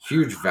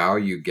huge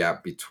value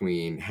gap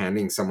between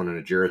handing someone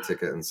a Jira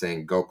ticket and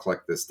saying go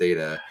collect this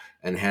data,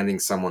 and handing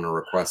someone a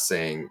request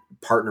saying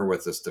partner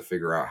with us to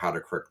figure out how to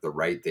collect the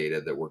right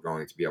data that we're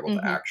going to be able to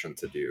Mm-hmm. action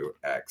to do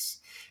X.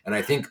 And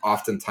I think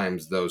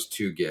oftentimes those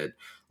two get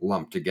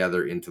lumped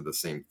together into the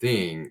same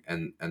thing,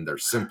 and they're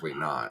simply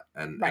not.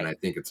 And Right. I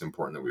think it's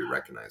important that we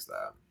recognize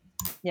that.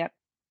 Yep.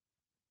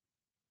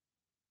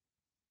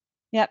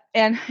 Yep,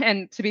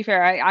 and to be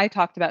fair, I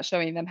talked about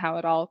showing them how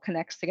it all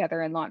connects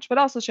together in launch, but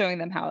also showing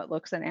them how it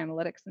looks in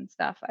analytics and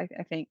stuff. I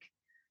think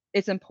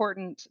it's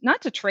important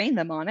not to train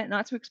them on it,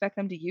 not to expect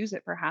them to use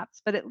it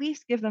perhaps, but at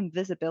least give them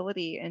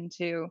visibility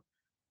into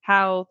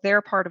how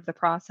their part of the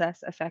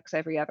process affects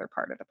every other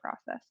part of the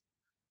process.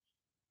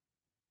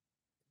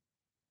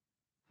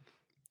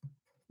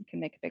 It can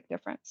make a big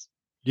difference.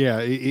 Yeah,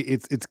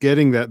 it's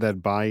getting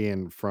that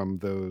buy-in from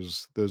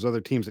those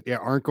other teams that, yeah,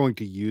 aren't going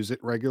to use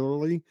it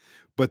regularly,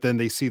 but then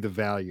they see the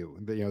value.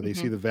 They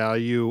see Mhm. the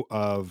value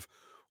of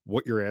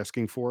what you're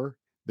asking for.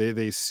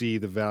 They see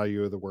the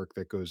value of the work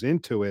that goes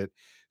into it.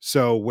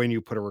 So when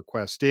you put a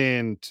request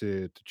in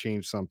to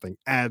change something,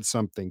 add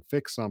something,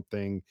 fix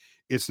something,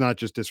 it's not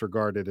just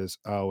disregarded as,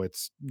 oh,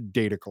 it's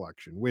data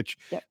collection, which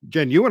Yep.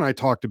 Jen, you and I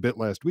talked a bit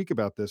last week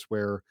about this,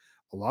 where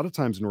a lot of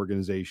times in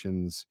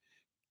organizations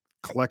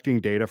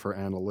collecting data for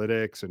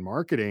analytics and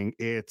marketing,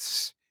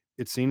 it's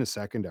seen as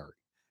secondary.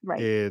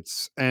 Right.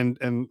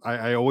 And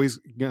I always,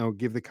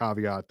 give the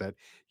caveat that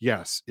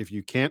yes, if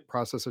you can't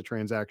process a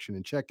transaction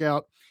in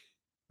checkout,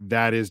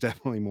 that is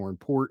definitely more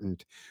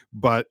important.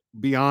 But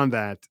beyond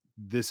that,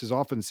 this is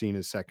often seen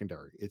as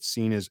secondary. It's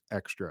seen as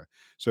extra.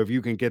 So if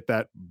you can get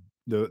that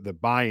the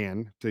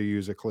buy-in, to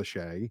use a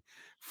cliche,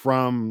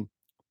 from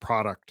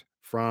product,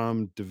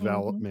 from Mhm.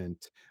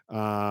 development,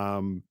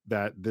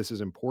 that this is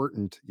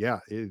important,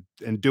 yeah,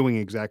 and doing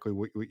exactly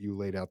what you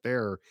laid out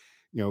there,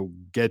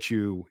 get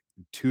you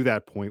to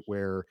that point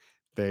where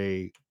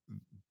they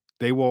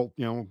they will,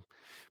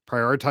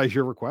 prioritize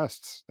your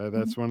requests. Mhm.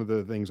 That's one of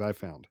the things I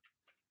found.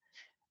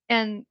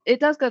 And it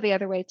does go the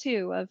other way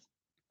too, of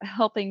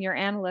helping your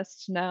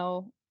analysts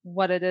know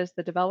what it is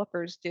the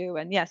developers do.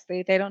 And yes,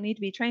 they don't need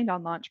to be trained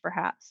on launch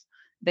perhaps.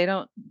 They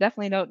don't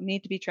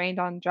need to be trained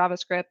on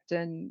JavaScript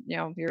and,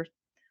 your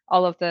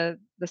all of the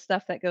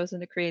stuff that goes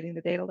into creating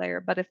the data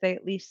layer. But if they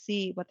at least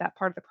see what that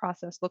part of the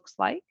process looks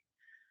like,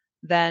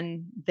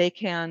 then they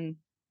can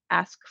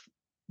ask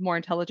more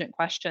intelligent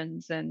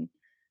questions, and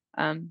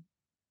um,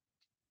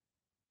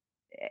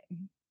 e-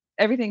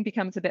 everything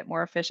becomes a bit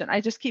more efficient.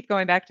 I just keep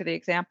going back to the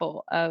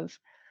example of,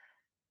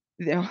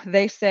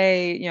 they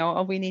say,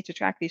 "Oh, we need to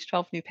track these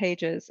 12 new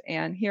pages,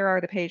 and here are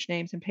the page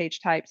names and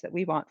page types that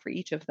we want for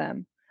each of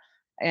them."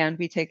 And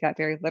we take that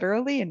very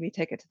literally, and we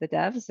take it to the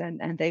devs,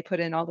 and they put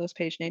in all those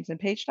page names and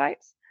page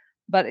types.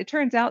 But it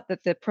turns out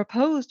that the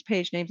proposed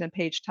page names and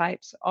page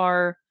types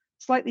are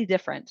slightly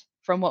different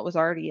from what was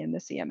already in the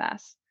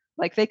CMS.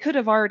 Like, they could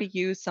have already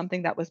used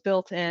something that was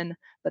built in,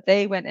 but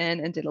they went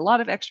in and did a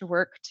lot of extra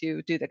work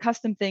to do the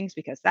custom things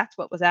because that's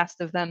what was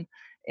asked of them.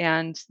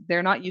 And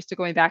they're not used to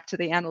going back to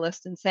the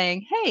analyst and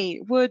saying,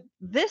 "Hey, would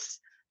this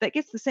that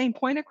gets the same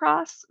point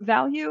across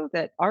value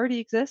that already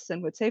exists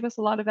and would save us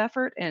a lot of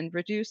effort and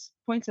reduce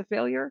points of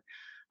failure.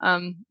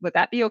 Would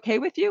that be okay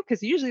with you?"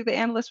 Because usually the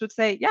analyst would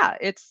say, "Yeah,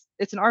 it's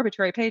an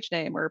arbitrary page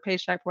name or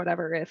page type,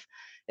 whatever.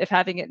 If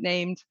having it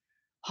named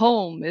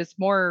home is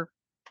more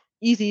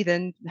easy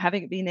than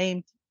having it be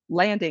named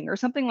landing or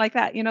something like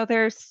that."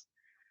 There's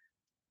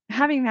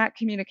having that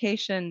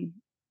communication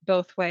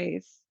both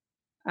ways.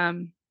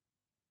 Um,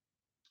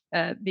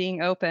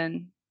 being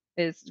open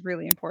is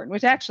really important,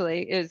 which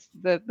actually is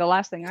the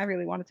last thing I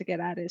really wanted to get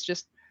at, is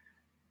just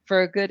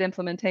for a good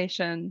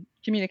implementation,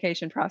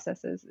 communication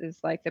processes is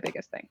like the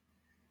biggest thing.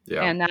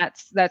 Yeah. And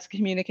that's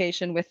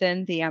communication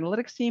within the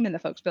analytics team and the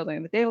folks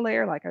building the data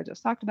layer, like I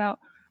just talked about,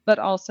 but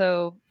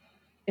also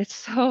it's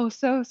so,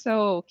 so,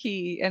 so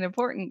key and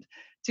important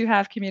to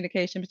have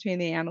communication between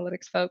the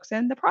analytics folks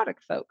and the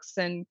product folks,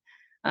 and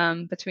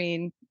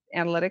between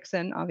analytics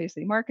and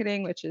obviously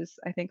marketing, which is,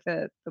 I think,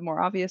 the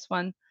more obvious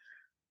one.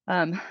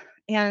 Um,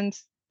 and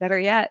better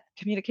yet,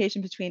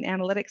 communication between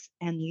analytics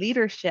and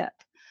leadership.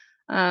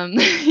 Um,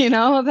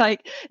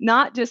 like,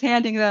 not just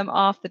handing them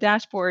off the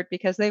dashboard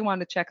because they want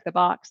to check the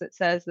box that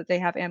says that they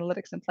have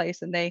analytics in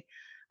place, and they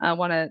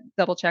want to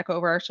double check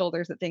over our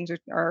shoulders that things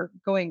are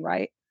going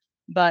right,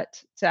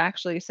 but to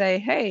actually say,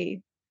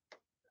 "Hey,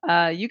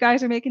 you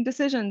guys are making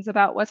decisions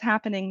about what's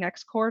happening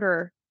next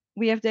quarter.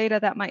 We have data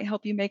that might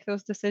help you make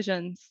those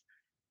decisions.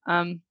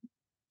 Um,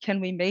 can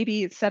we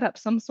maybe set up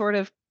some sort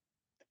of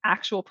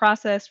actual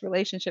process,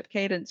 relationship,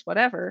 cadence,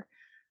 whatever,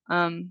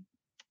 um,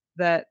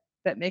 that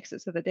makes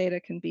it so the data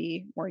can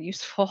be more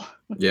useful."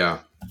 Yeah.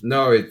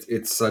 No,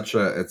 it's such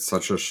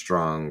a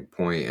strong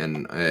point,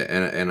 and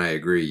I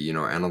agree.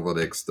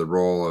 Analytics, the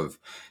role of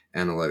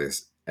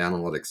analytics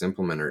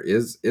implementer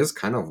is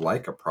kind of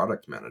like a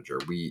product manager.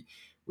 We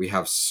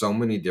have so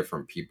many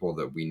different people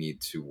that we need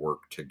to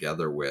work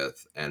together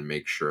with and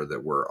make sure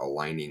that we're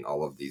aligning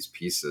all of these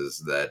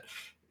pieces, that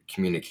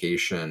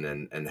communication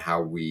and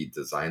how we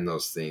design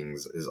those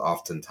things is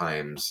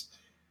oftentimes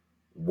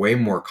way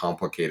more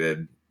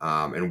complicated,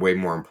 and way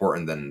more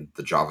important than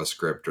the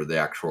JavaScript or the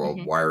actual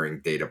Mhm. wiring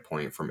data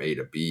point from A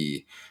to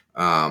B.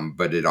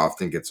 But it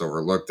often gets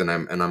overlooked, and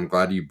I'm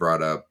glad you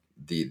brought up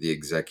the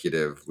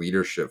executive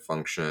leadership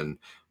function.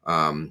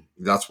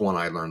 That's one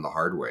I learned the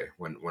hard way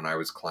when I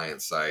was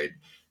client side,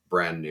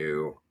 brand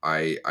new.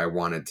 I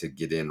wanted to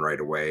get in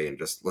right away and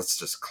just let's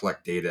just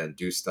collect data and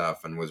do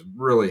stuff, and was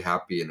really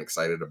happy and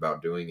excited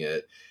about doing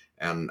it.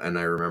 And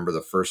I remember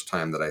the first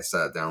time that I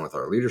sat down with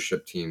our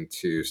leadership team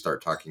to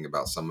start talking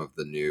about some of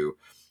the new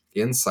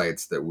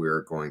insights that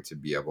we're going to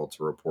be able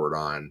to report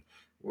on.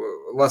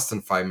 Less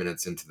than 5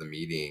 minutes into the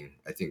meeting,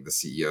 I think the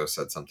CEO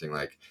said something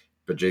like,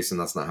 "But Jason,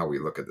 that's not how we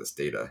look at this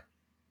data."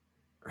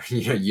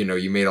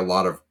 You made a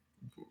lot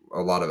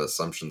of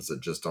assumptions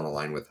that just don't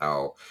align with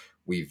how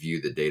we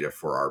view the data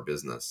for our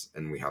business,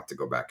 and we have to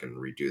go back and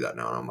redo that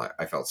now. And I'm like,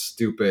 I felt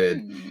stupid.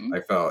 Hmm.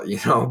 I felt,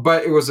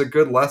 but it was a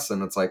good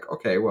lesson. It's like,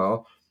 okay,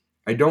 well,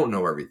 I don't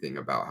know everything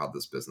about how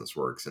this business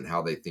works and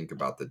how they think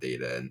about the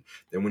data. And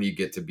then when you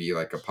get to be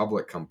like a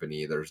public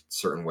company, there's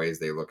certain ways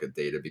they look at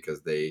data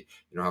because they,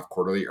 have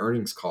quarterly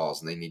earnings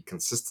calls and they need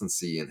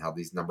consistency in how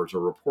these numbers are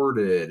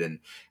reported.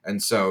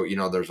 And so,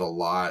 there's a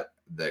lot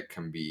that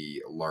can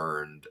be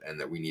learned and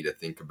that we need to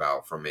think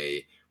about from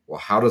a, well,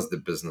 how does the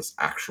business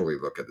actually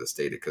look at this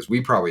data? Because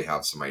we probably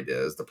have some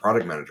ideas. The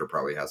product manager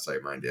probably has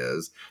some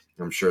ideas.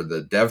 I'm sure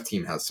the dev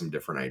team has some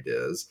different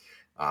ideas.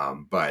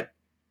 But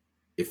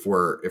if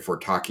we're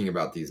talking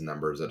about these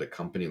numbers at a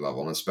company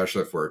level, and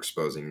especially if we're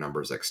exposing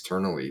numbers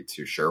externally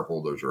to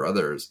shareholders or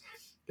others,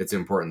 it's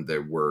important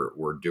that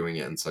we're doing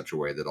it in such a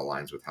way that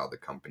aligns with how the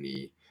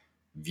company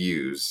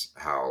views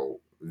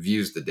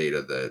the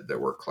data that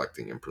we're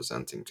collecting and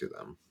presenting to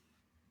them.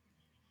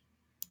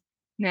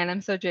 Man,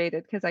 I'm so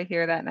jaded because I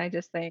hear that and I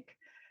just think,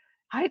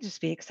 I'd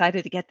just be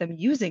excited to get them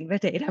using the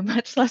data,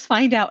 much less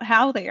find out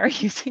how they are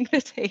using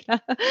the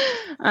data.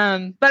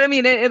 But I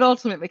mean, it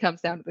ultimately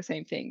comes down to the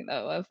same thing,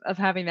 though, of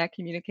having that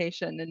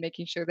communication and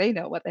making sure they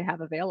know what they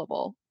have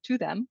available to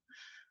them.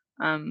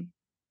 Um,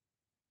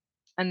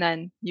 and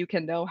then you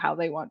can know how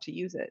they want to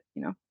use it.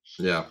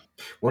 Yeah.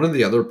 One of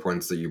the other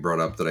points that you brought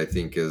up that I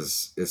think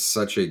is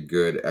such a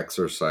good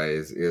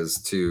exercise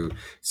is to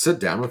sit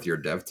down with your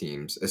dev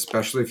teams,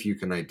 especially if you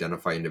can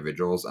identify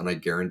individuals. And I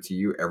guarantee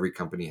you every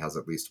company has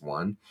at least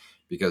one,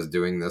 because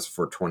doing this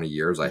for 20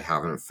 years, I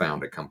haven't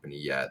found a company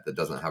yet that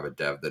doesn't have a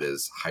dev that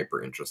is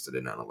hyper interested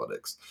in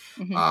analytics.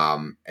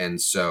 Hmm. And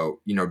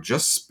so,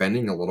 just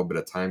spending a little bit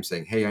of time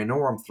saying, hey, I know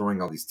where I'm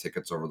throwing all these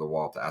tickets over the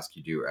wall to ask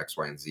you to do X,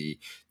 Y, and Z.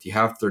 Do you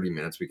have 30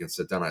 minutes? We can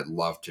sit down. I'd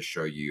love to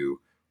show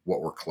you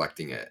what we're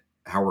collecting it,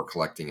 how we're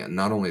collecting it.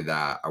 Not only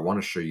that, I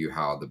want to show you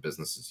how the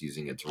business is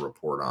using it to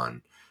report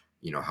on,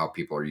 how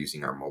people are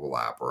using our mobile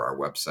app or our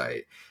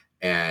website.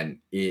 And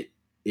it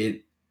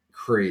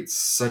creates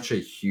such a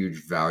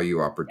huge value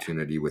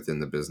opportunity within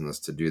the business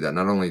to do that.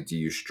 Not only do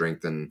you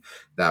strengthen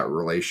that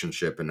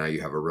relationship and now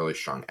you have a really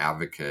strong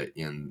advocate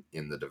in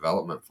the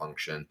development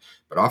function,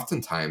 but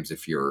oftentimes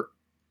if you're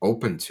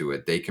open to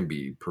it, they can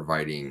be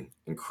providing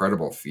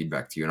incredible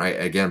feedback to you. And I,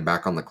 again,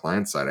 back on the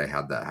client side, I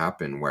had that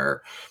happen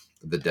where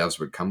the devs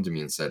would come to me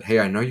and said, hey,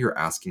 I know you're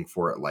asking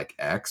for it like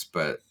X,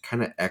 but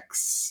kind of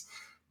X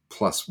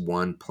plus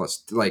one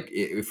plus, like,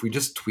 if we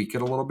just tweak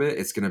it a little bit,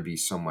 it's going to be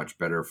so much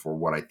better for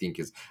what I think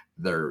is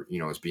there,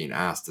 is being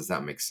asked. Does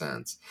that make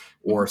sense?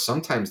 Hmm. Or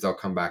sometimes they'll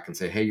come back and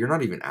say, hey, you're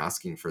not even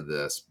asking for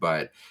this,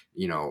 but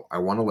I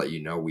want to let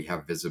you know we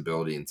have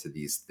visibility into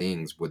these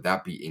things. Would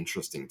that be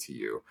interesting to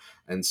you?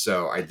 And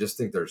so I just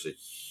think there's a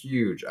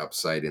huge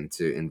upside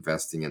into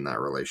investing in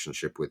that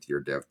relationship with your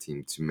dev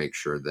team to make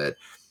sure that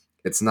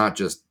it's not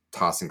just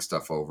tossing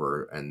stuff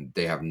over and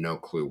they have no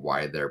clue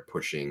why they're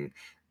pushing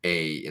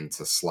A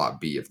into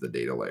slot B of the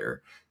data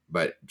layer.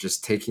 But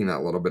just taking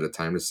that little bit of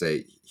time to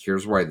say,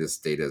 here's why this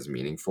data is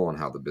meaningful and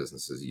how the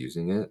business is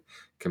using it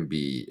can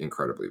be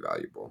incredibly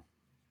valuable.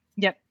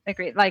 Yep,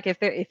 agreed. Like if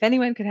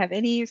anyone could have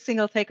any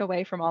single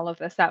takeaway from all of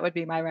this, that would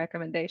be my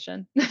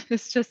recommendation.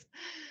 It's just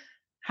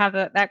have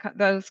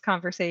those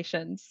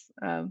conversations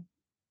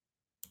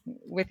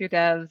with your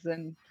devs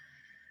and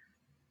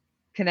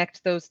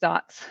connect those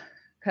dots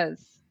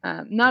because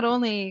not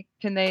only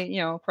can they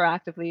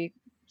proactively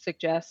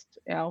suggest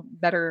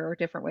better or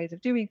different ways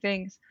of doing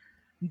things,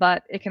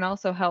 but it can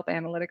also help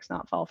analytics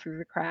not fall through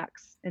the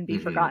cracks and be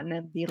Hmm. forgotten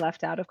and be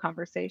left out of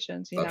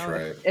conversations. That's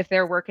If right.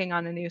 they're working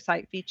on a new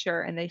site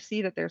feature and they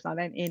see that there's not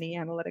any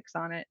analytics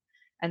on it,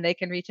 and they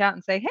can reach out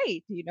and say,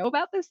 hey, do you know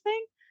about this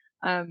thing?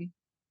 um,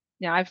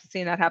 I've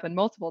seen that happen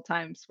multiple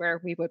times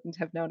where we wouldn't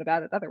have known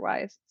about it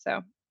otherwise.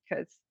 So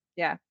because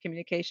yeah,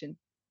 communication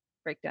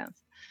breakdowns.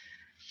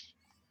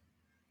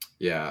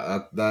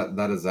 Yeah,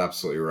 that is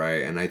absolutely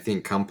right. And I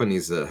think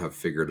companies that have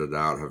figured it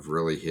out have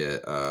really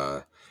hit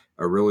a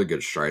really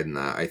good stride in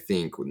that. I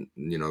think we're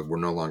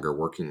no longer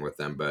working with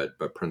them, but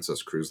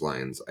Princess Cruise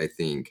Lines, I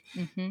think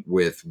Hmm.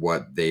 with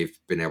what they've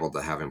been able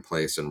to have in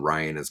place, and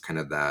Ryan is kind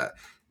of that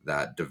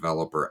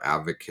developer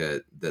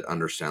advocate that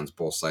understands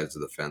both sides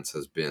of the fence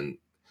has been.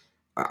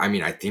 I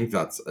mean, I think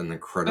that's an Oh yeah.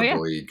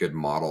 incredibly good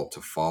model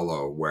to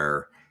follow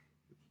where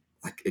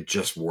like it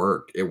just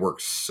worked. It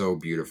works so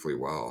beautifully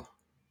well.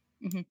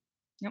 Hmm.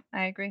 Yep,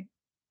 I agree.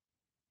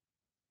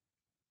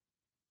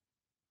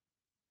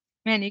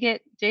 Man, you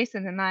get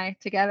Jason and I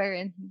together,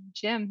 and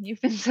Jim,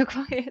 you've been so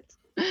quiet.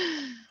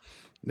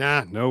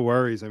 Nah, no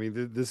worries. I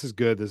mean, this is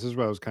good. This is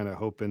what I was kind of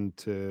hoping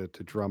to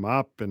drum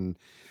up. And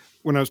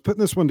when I was putting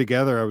this one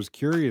together, I was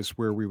curious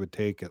where we would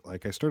take it.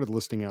 Like, I started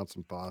listing out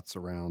some thoughts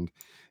around.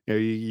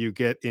 You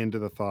get into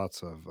the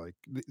thoughts of like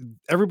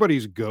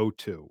everybody's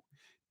go-to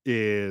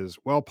is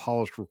well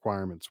polished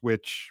requirements,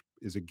 which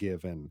is a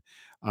given.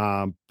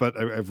 But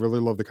I've really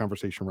loved the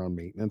conversation around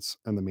maintenance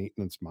and the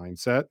maintenance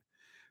mindset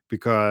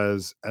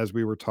because as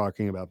we were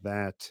talking about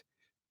that,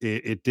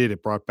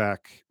 it brought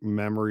back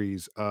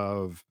memories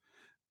of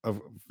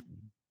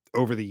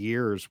over the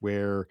years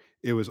where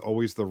it was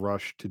always the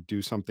rush to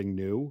do something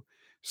new.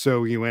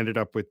 So you ended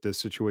up with this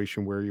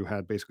situation where you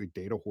had basically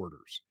data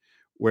hoarders,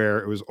 where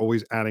it was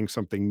always adding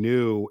something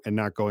new and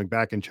not going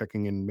back and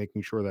checking and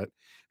making sure that,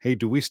 hey,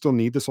 do we still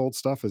need this old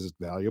stuff? Is it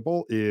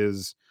valuable?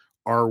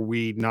 Are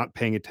we not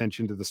paying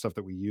attention to the stuff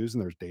that we use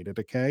and there's data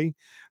decay?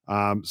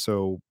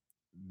 So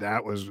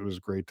that was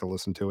great to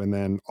listen to. And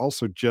then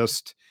also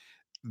just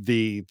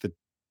the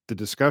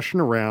discussion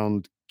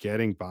around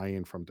getting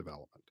buy-in from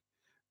development,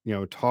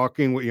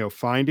 talking with,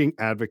 finding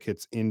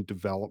advocates in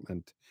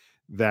development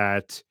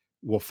that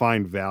will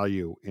find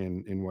value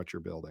in what you're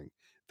building.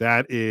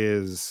 That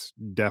is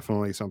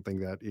definitely something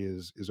that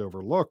is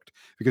overlooked,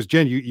 because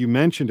Jen, you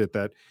mentioned it,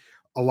 that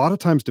a lot of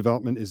times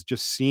development is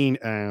just seen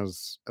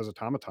as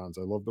automatons.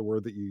 I love the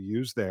word that you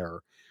use there,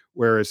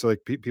 whereas like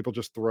people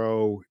just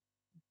throw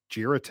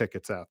Jira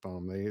tickets at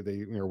them.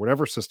 They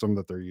whatever system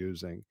that they're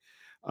using,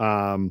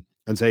 and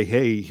say,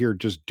 "Hey, here,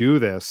 just do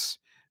this,"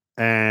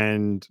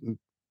 and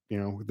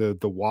the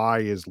why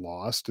is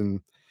lost,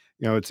 and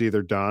it's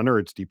either done or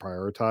it's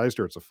deprioritized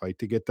or it's a fight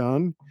to get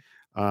done.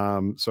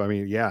 So I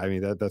mean, yeah, I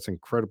mean that's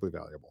incredibly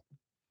valuable.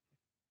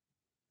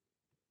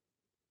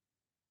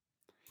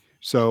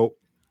 So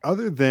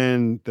other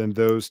than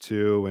those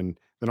two, and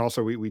then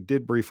also we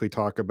did briefly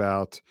talk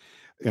about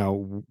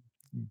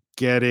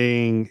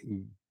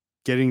getting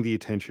getting the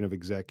attention of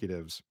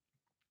executives.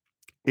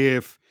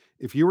 If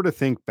you were to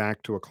think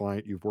back to a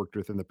client you've worked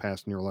with in the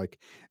past and you're like,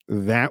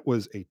 "That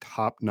was a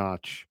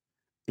top-notch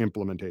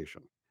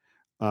implementation,"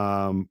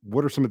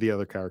 what are some of the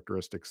other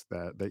characteristics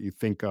that you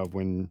think of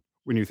when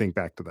you think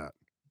back to that?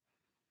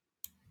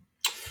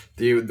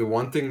 The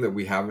one thing that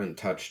we haven't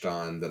touched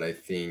on that I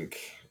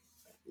think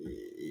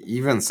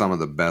even some of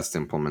the best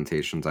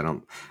implementations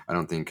I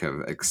don't think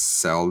have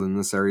excelled in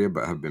this area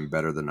but have been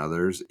better than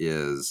others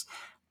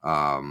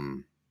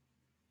um,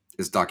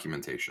 is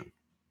documentation.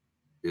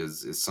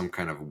 Is some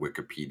kind of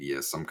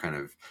Wikipedia, some kind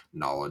of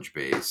knowledge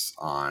base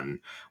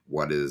on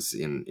what is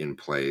in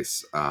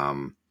place.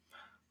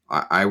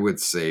 I would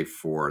say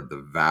for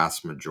the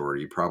vast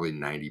majority, probably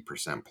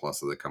 90%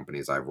 plus of the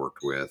companies I've worked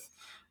with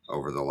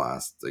over the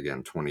last,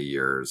 again, 20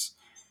 years,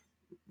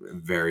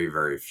 very,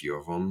 very few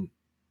of them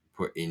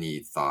put any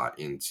thought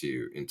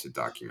into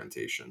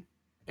documentation.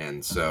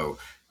 And so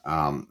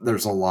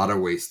there's a lot of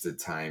wasted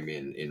time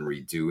in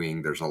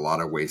redoing. There's a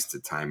lot of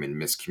wasted time in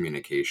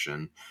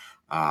miscommunication.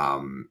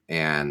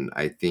 And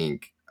I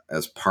think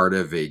as part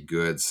of a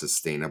good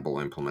sustainable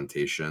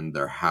implementation,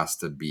 there has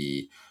to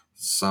be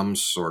some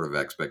sort of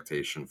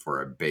expectation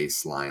for a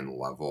baseline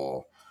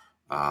level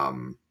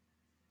um,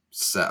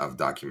 set of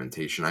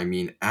documentation. I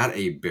mean, at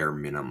a bare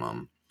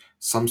minimum,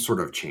 some sort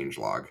of change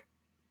log.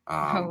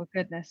 Oh Um,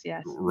 goodness,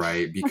 yes.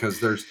 right, because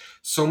there's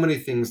so many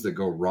things that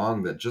go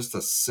wrong that just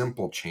a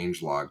simple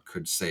change log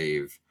could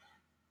save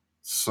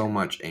so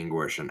much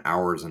anguish and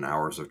hours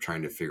of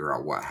trying to figure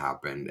out what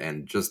happened,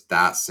 and just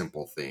that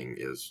simple thing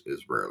is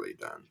rarely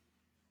done.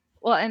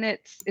 Well, and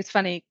it's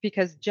funny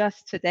because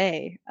just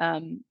today,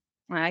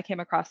 I came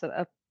across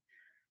a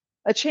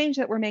change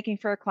that we're making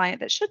for a client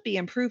that should be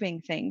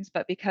improving things,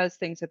 but because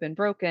things have been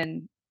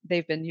broken,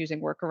 they've been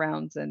using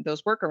workarounds, and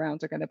those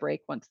workarounds are going to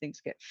break once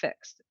things get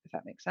fixed, if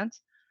that makes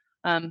sense.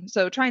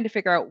 So trying to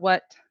figure out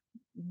what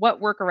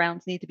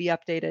workarounds need to be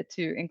updated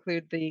to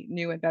include the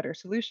new and better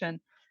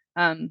solution.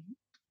 Um,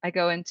 I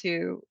go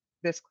into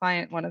this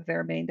client, one of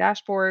their main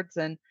dashboards,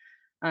 and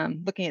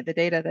looking at the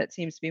data that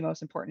seems to be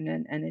most important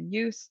and in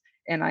use,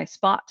 and I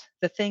spot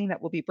the thing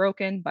that will be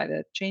broken by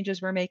the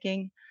changes we're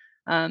making,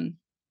 um,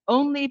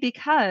 only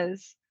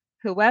because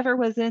whoever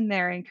was in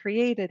there and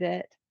created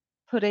it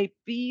put a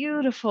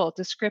beautiful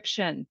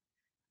description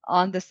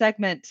on the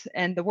segment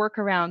and the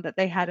workaround that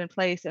they had in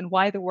place and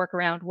why the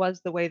workaround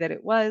was the way that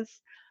it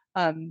was.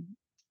 Um,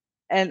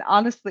 and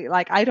honestly,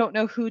 like, I don't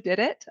know who did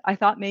it. I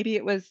thought maybe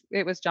it was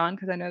John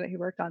because I know that he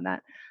worked on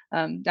that,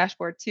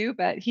 dashboard too,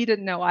 but he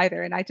didn't know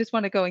either, and I just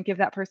wanna go and give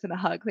that person a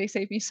hug. They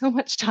saved me so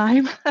much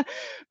time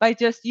by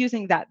just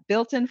using that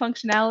built-in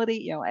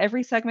functionality.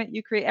 Every segment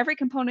you create, every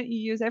component you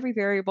use, every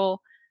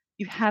variable,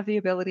 you have the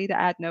ability to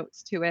add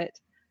notes to it.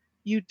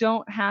 You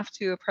don't have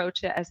to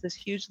approach it as this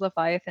huge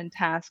leviathan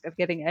task of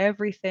getting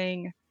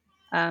everything,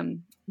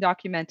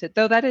 documented,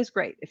 though that is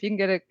great. If you can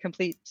get a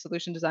complete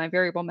solution design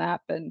variable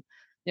map and,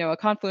 a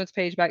Confluence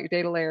page about your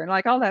data layer and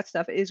like all that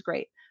stuff is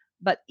great.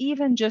 But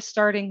even just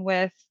starting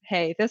with,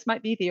 hey, this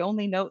might be the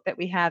only note that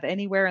we have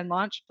anywhere in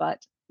launch,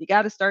 but you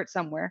got to start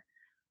somewhere.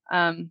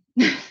 Um,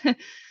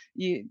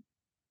 you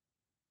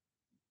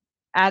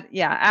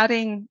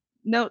adding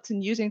notes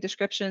and using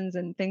descriptions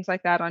and things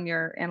like that on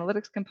your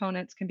analytics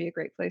components can be a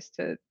great place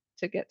to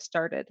get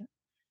started.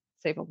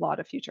 Save a lot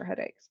of future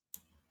headaches.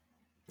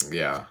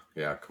 Yeah,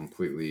 yeah,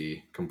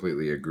 completely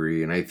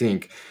agree. And I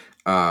think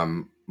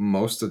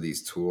most of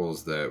these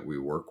tools that we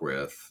work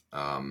with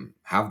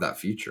have that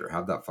feature,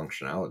 have that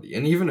functionality.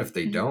 And even if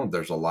they Mhm. don't,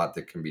 there's a lot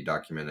that can be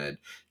documented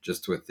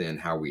just within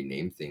how we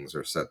name things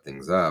or set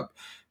things up.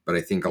 But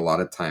I think a lot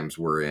of times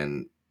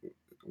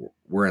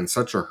we're in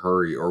such a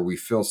hurry, or we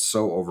feel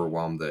so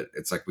overwhelmed that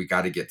it's like we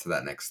got to get to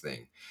that next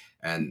thing.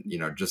 And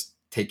just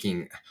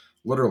taking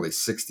literally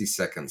 60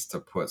 seconds to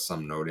put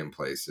some note in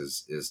place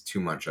is too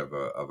much of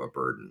a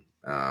burden.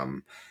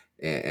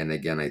 And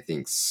again, I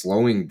think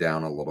slowing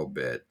down a little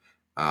bit,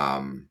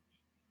 um,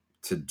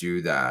 to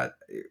do that,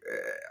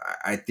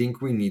 I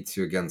think we need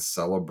to again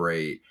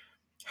celebrate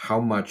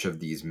how much of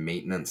these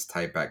maintenance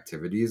type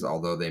activities,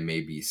 although they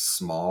may be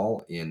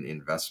small in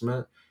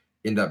investment,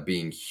 end up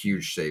being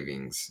huge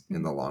savings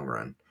in the Mhm. long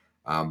run.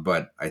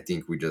 But I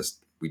think we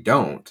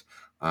don't,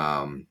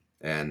 and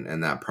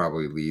that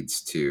probably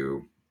leads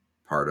to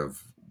part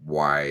of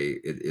why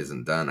it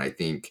isn't done. I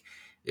think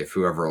if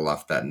whoever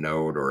left that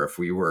note, or if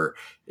we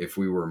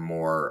were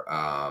more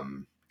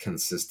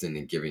consistent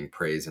in giving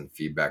praise and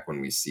feedback when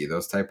we see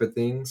those type of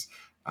things,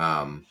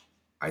 um,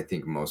 I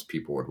think most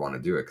people would want to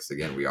do it, because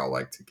again, we all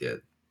Right.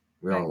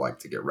 like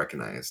to get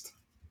recognized.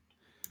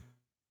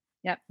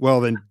 Yep. Well,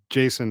 then,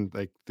 Jason,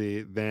 like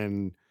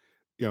then,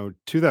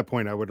 to that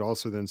point, I would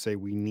also then say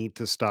we need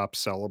to stop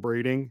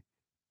celebrating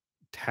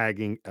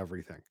tagging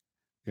everything,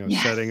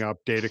 setting Yes.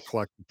 up data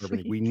collection for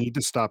everything. Please. We need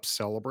to stop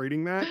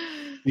celebrating that,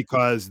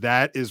 because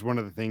that is one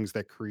of the things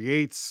that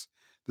creates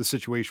the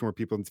situation where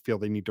people feel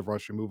they need to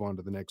rush and move on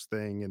to the next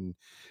thing, and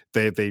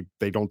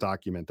they don't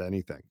document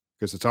anything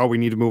because it's all we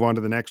need to move on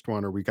to the next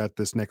one, or we got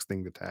this next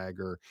thing to tag,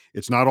 or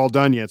it's not all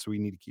done yet, so we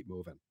need to keep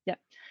moving. Yep.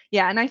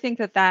 Yeah, and I think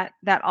that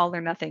all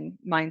or nothing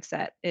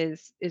mindset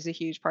is a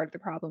huge part of the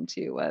problem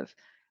too of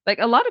like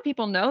a lot of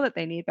people know that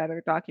they need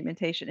better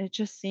documentation. It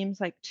just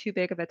seems like too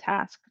big of a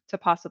task to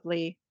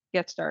possibly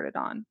get started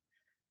on.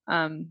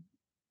 Um,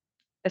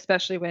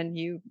 especially when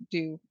you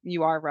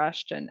are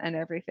rushed and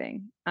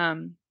everything.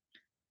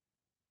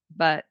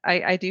 But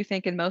I do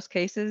think in most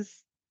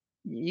cases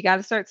you got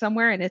to start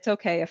somewhere and it's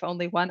okay if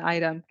only one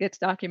item gets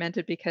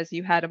documented because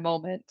you had a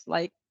moment.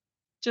 Like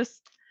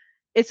just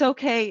it's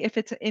okay if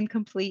it's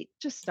incomplete,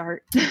 just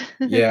start. Do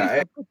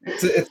Yeah, something.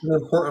 it's an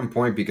important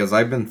point, because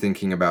I've been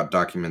thinking about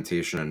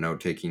documentation and note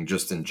taking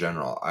just in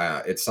general.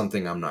 It's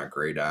something I'm not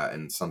great at,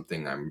 and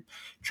something I'm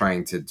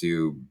trying to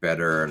do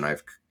better. And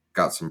I've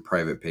got some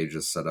private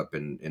pages set up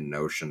in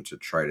Notion to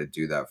try to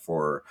do that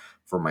for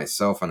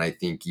myself. And I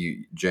think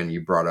Jen,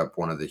 you brought up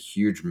one of the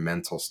huge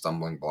mental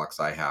stumbling blocks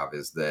I have,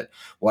 is that,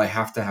 well, I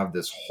have to have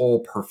this whole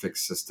perfect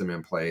system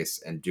in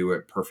place and do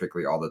it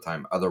perfectly all the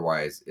time.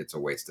 Otherwise, it's a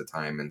waste of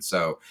time. And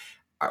so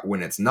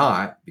when it's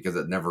not, because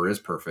it never is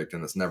perfect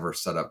and it's never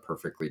set up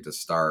perfectly to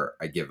start,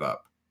 I give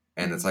up.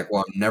 And it's Mhm. like,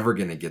 well, I'm never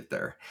going to get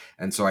there.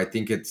 And so I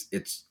think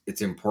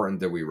it's important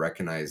that we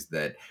recognize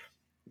that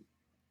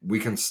we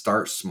can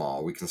start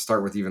small. We can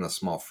start with even a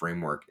small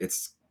framework.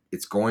 It's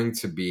going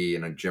to be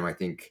in a Jim, I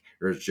think,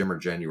 or as Jim or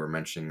Jen, you were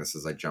mentioning this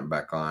as I jump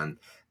back on,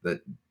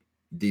 that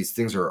these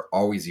things are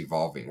always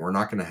evolving. We're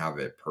not going to have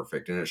it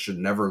perfect, and it should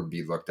never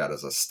be looked at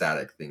as a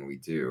static thing we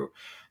do.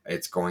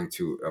 It's going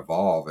to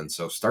evolve, and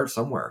so start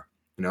somewhere.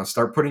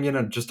 Start putting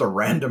in just a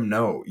random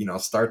note.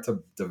 Start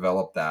to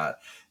develop that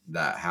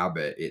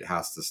habit. It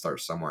has to start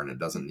somewhere, and it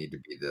doesn't need to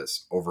be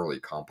this overly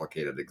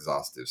complicated,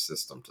 exhaustive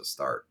system to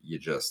start. You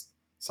just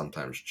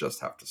sometimes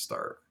just have to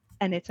start.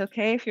 And it's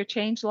okay if your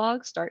change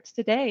log starts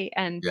today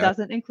and Yeah.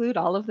 doesn't include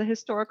all of the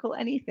historical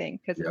anything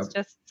because Yep.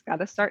 it's got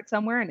to start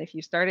somewhere. And if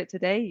you start it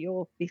today,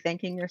 you'll be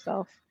thanking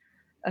yourself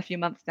a few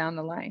months down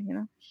the line, you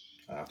know?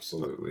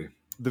 Absolutely.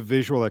 The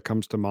visual that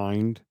comes to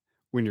mind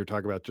when you're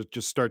talking about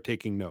just start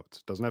taking notes.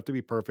 It doesn't have to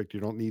be perfect. You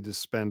don't need to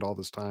spend all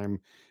this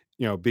time,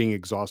 being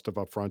exhaustive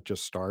up front.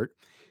 Just start.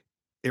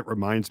 It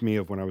reminds me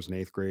of when I was in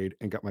 8th grade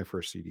and got my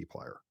first CD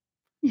player.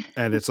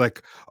 And it's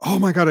like, "Oh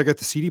my god, I got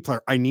the CD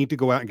player. I need to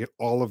go out and get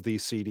all of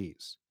these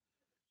CDs."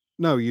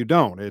 No, you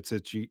don't.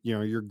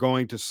 You're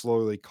going to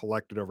slowly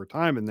collect it over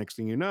time, and next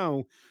thing you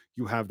know,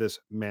 you have this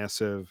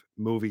massive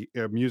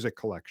music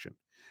collection.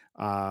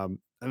 And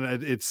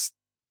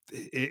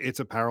it's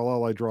a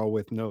parallel I draw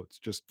with notes.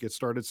 Just get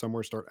started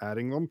somewhere, start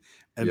adding them,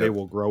 and they Yep.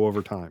 will grow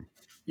over time.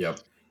 Yep.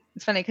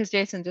 It's funny because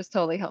Jason just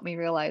totally helped me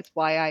realize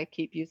why I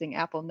keep using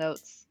Apple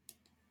Notes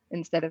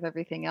instead of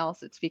everything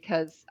else. It's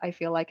because I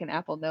feel like in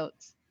Apple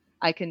Notes,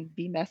 I can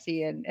be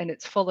messy and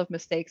it's full of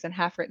mistakes and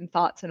half written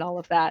thoughts and all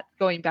of that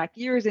going back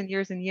years and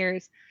years and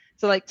years.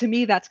 So, like, to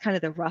me, that's kind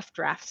of the rough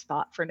draft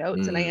spot for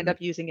notes. And I end Mm.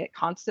 up using it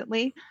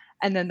constantly.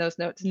 And then those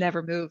notes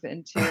never move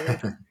into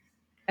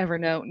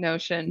Evernote,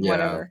 Notion, Yeah.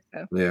 whatever.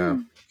 So, Yeah.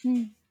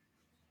 hmm,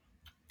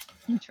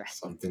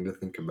 interesting. Something to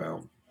think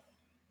about.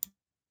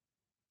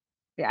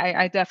 Yeah,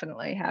 I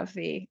definitely have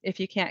the if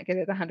you can't get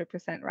it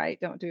 100% right,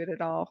 don't do it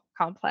at all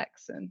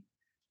complex. And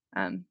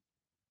um,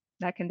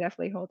 that can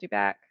definitely hold you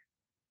back.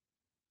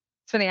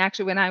 It's funny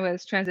actually when I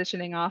was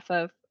transitioning off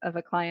of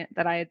a client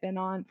that I had been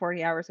on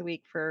 40 hours a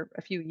week for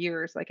a few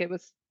years, like it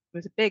was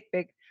a big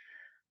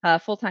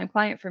full-time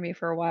client for me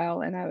for a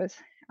while and I was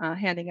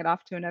handing it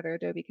off to another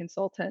Adobe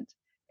consultant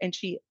and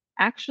she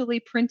actually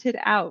printed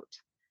out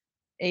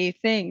a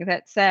thing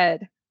that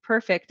said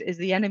perfect is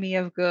the enemy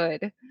of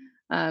good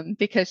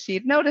because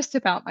she'd noticed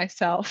about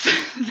myself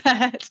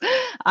that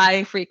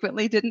I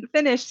frequently didn't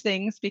finish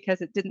things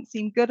because it didn't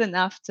seem good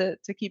enough to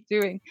keep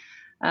doing.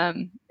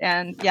 And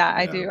yeah,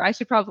 I Yeah. do. I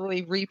should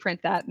probably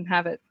reprint that and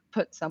have it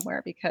put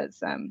somewhere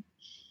because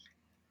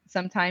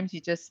sometimes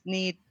you just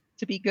need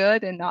to be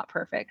good and not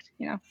perfect,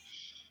 you know?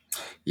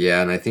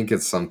 Yeah, and I think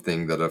it's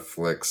something that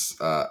afflicts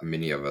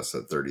many of us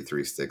at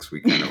 33 Sticks.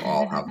 We kind of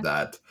all have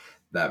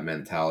that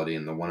mentality,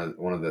 and the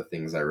one of the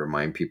things I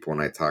remind people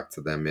when I talk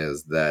to them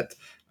is that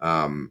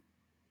um,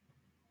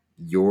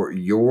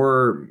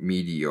 your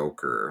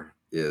mediocre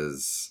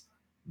is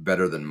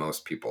better than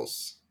most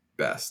people's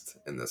best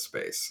in this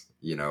space.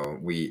 You know,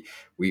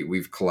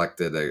 we've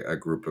collected a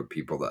group of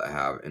people that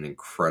have an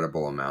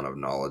incredible amount of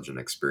knowledge and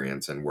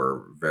experience, and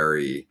we're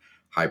very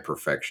high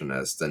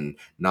perfectionists, and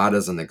not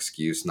as an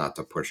excuse not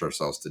to push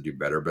ourselves to do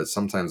better, but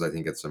sometimes I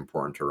think it's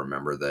important to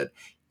remember that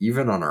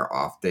even on our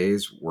off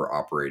days we're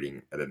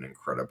operating at an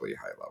incredibly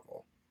high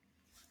level.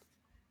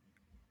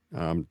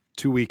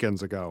 2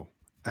 weekends ago,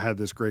 I had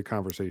this great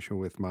conversation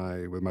with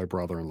my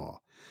brother-in-law.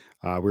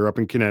 We were up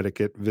in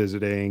Connecticut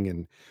visiting,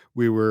 and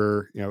we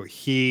were,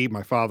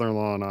 my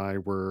father-in-law and I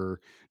were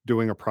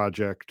doing a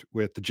project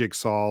with the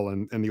jigsaw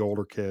and the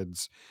older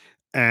kids.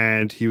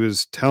 And he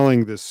was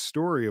telling this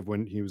story of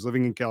when he was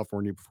living in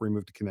California before he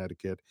moved to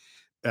Connecticut,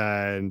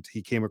 and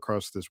he came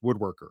across this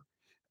woodworker,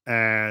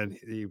 and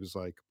he's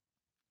like,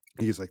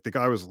 the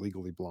guy was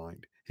legally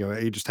blind.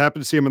 He just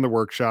happened to see him in the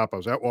workshop. I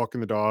was out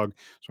walking the dog,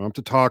 so I went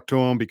to talk to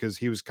him because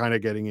he was kind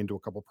of getting into a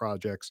couple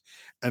projects.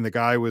 And the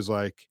guy was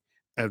like,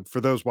 and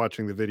for those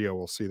watching the video,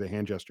 will see the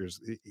hand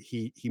gestures.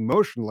 He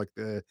motioned like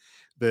the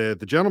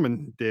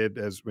gentleman did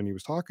as when he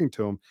was talking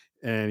to him.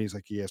 And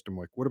he asked him,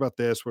 like, what about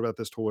this? What about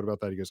this tool? What about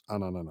that? He goes, oh,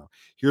 no, no, no.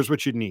 Here's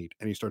what you need.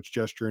 And he starts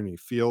gesturing and he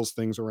feels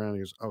things around. He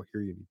goes, oh,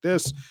 here, you need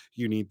this,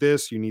 you need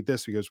this, you need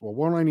this. He goes, well,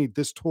 why don't I need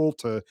this tool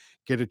to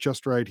get it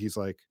just right? He's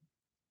like,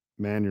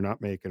 man, you're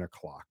not making a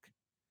clock.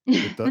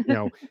 It does,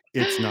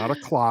 it's not a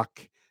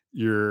clock.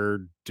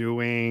 You're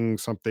doing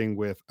something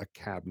with a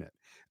cabinet.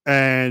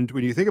 And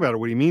when you think about it,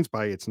 what he means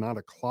by it's not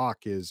a clock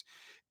is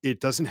it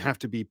doesn't have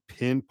to be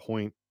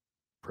pinpoint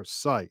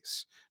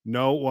precise.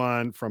 No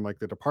one from like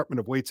the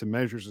Department of Weights and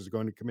Measures is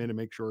going to come in and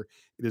make sure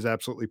it is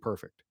absolutely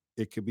perfect.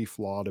 It could be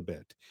flawed a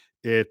bit.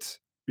 It,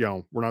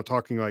 we're not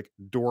talking like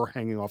door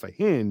hanging off a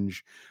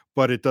hinge,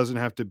 but it doesn't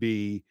have to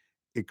be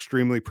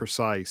extremely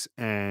precise.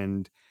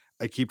 And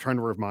I keep trying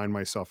to remind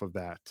myself of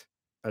that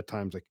at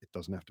times. Like, it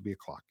doesn't have to be a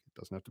clock. It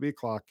doesn't have to be a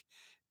clock.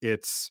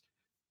 It's,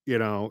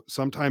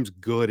 sometimes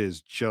good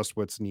is just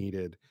what's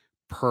needed.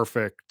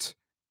 Perfect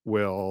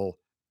will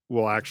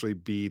will actually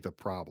be the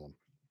problem.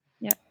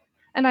 Yeah.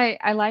 And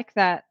I like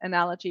that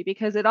analogy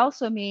because it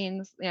also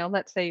means,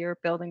 let's say you're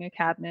building a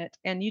cabinet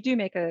and you do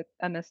make a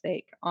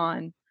mistake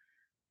on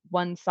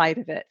one side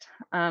of it.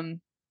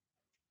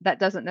 That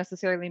doesn't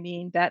necessarily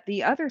mean that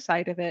the other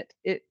side of it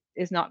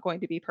is not going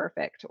to be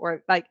perfect,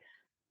 or like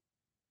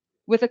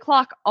with a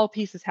clock, all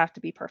pieces have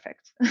to be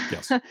perfect.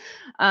 Yes.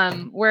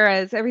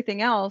 Whereas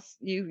everything else,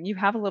 you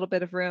have a little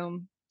bit of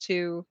room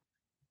to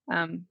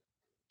um,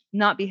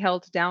 not be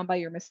held down by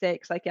your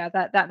mistakes. Like, yeah,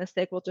 that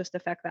mistake will just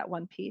affect that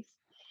one piece,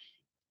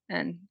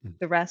 and Mm.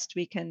 the rest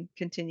we can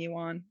continue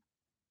on.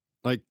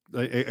 Like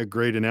a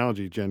great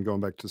analogy, Jen,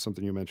 going back to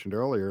something you mentioned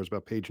earlier, is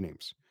about page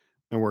names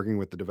and working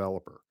with the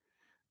developer.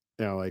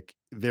 Like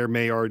there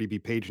may already be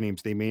page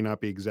names. They may not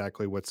be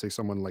exactly what, say,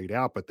 someone laid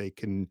out, but they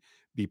can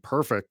be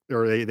perfect,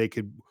 or they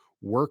could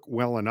work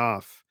well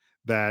enough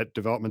that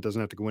development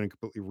doesn't have to go in and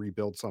completely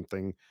rebuild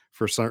something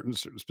for certain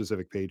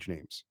specific page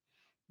names.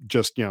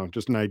 Just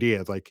an idea.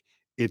 It's like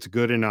it's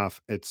good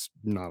enough. It's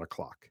not a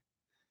clock.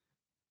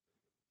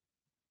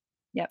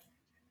 Yep.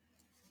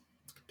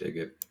 Dig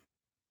it.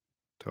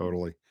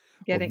 Totally.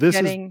 Well, Getting this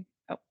is getting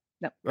oh,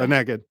 no, go ahead.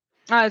 not good.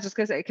 I was just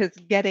gonna say because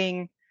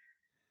getting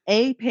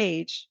a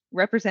page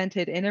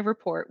represented in a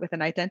report with an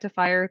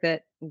identifier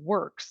that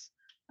works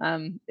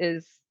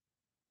is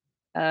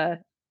uh,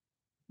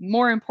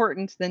 more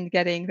important than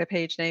getting the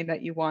page name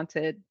that you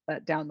wanted,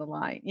 but down the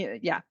line. Yeah,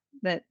 yeah,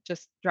 that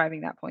just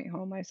driving that point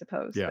home, I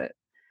suppose. Yeah. That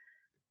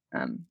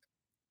um,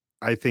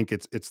 I think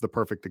it's the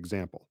perfect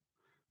example.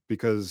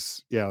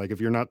 Because, yeah, like,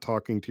 if you're not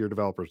talking to your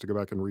developers, to go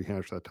back and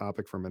rehash that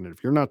topic for a minute,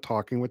 if you're not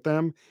talking with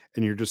them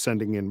and you're just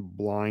sending in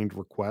blind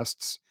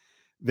requests,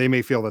 they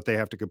may feel that they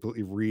have to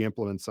completely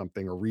re-implement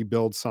something or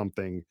rebuild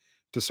something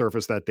to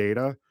surface that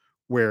data,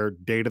 where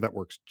data that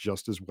works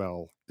just as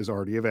well is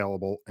already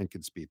available and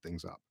can speed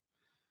things up.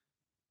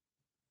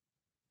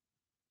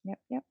 yep,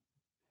 yep.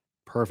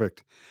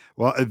 Perfect.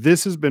 Well,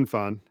 this has been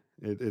fun.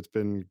 It's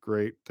been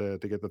great to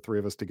get the three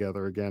of us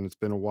together again. It's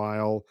been a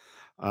while.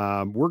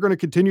 We're going to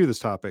continue this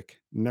topic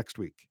next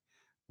week.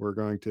 We're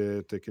going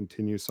to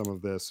continue some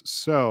of this.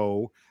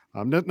 So,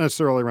 not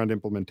necessarily around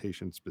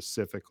implementation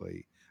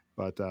specifically,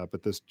 but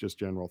this just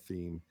general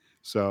theme.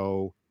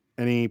 So,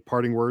 any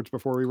parting words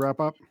before we wrap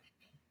up?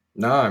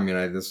 No, I mean,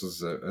 this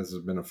has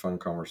been a fun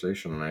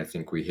conversation, and I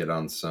think we hit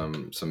on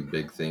some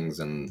big things.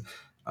 And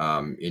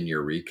in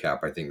your recap,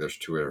 I think there's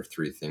 2 or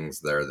 3 things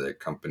there that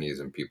companies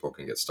and people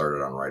can get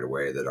started on right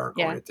away that aren't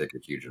Yeah, going to take a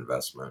huge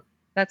investment.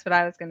 that's what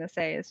I was going to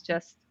say is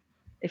just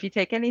if you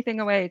take anything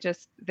away,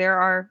 just there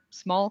are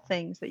small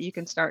things that you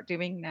can start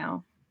doing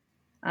now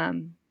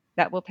um,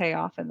 that will pay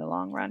off in the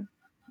long run.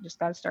 You just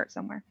got to start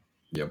somewhere.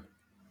 Yep.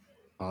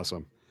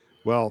 Awesome.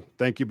 Well,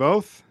 thank you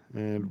both,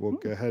 and we'll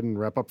Mhm. go ahead and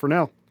wrap up for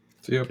now.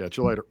 See you. Catch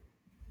you later.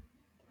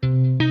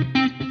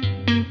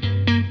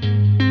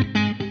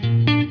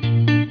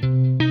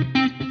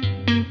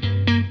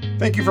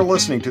 Thank you for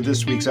listening to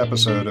this week's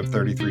episode of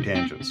 33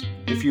 Tangents.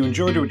 If you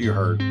enjoyed what you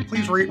heard,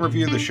 please rate and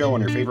review the show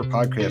on your favorite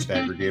podcast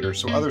aggregator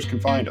so others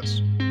can find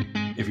us.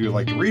 If you would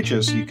like to reach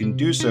us, you can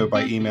do so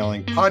by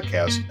emailing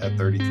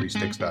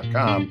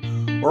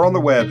podcast@33sticks.com or on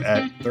the web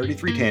at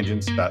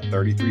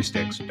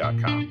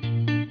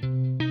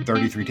 33tangents.33sticks.com.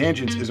 33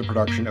 Tangents is a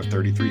production of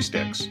 33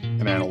 Sticks,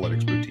 an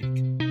analytics boutique.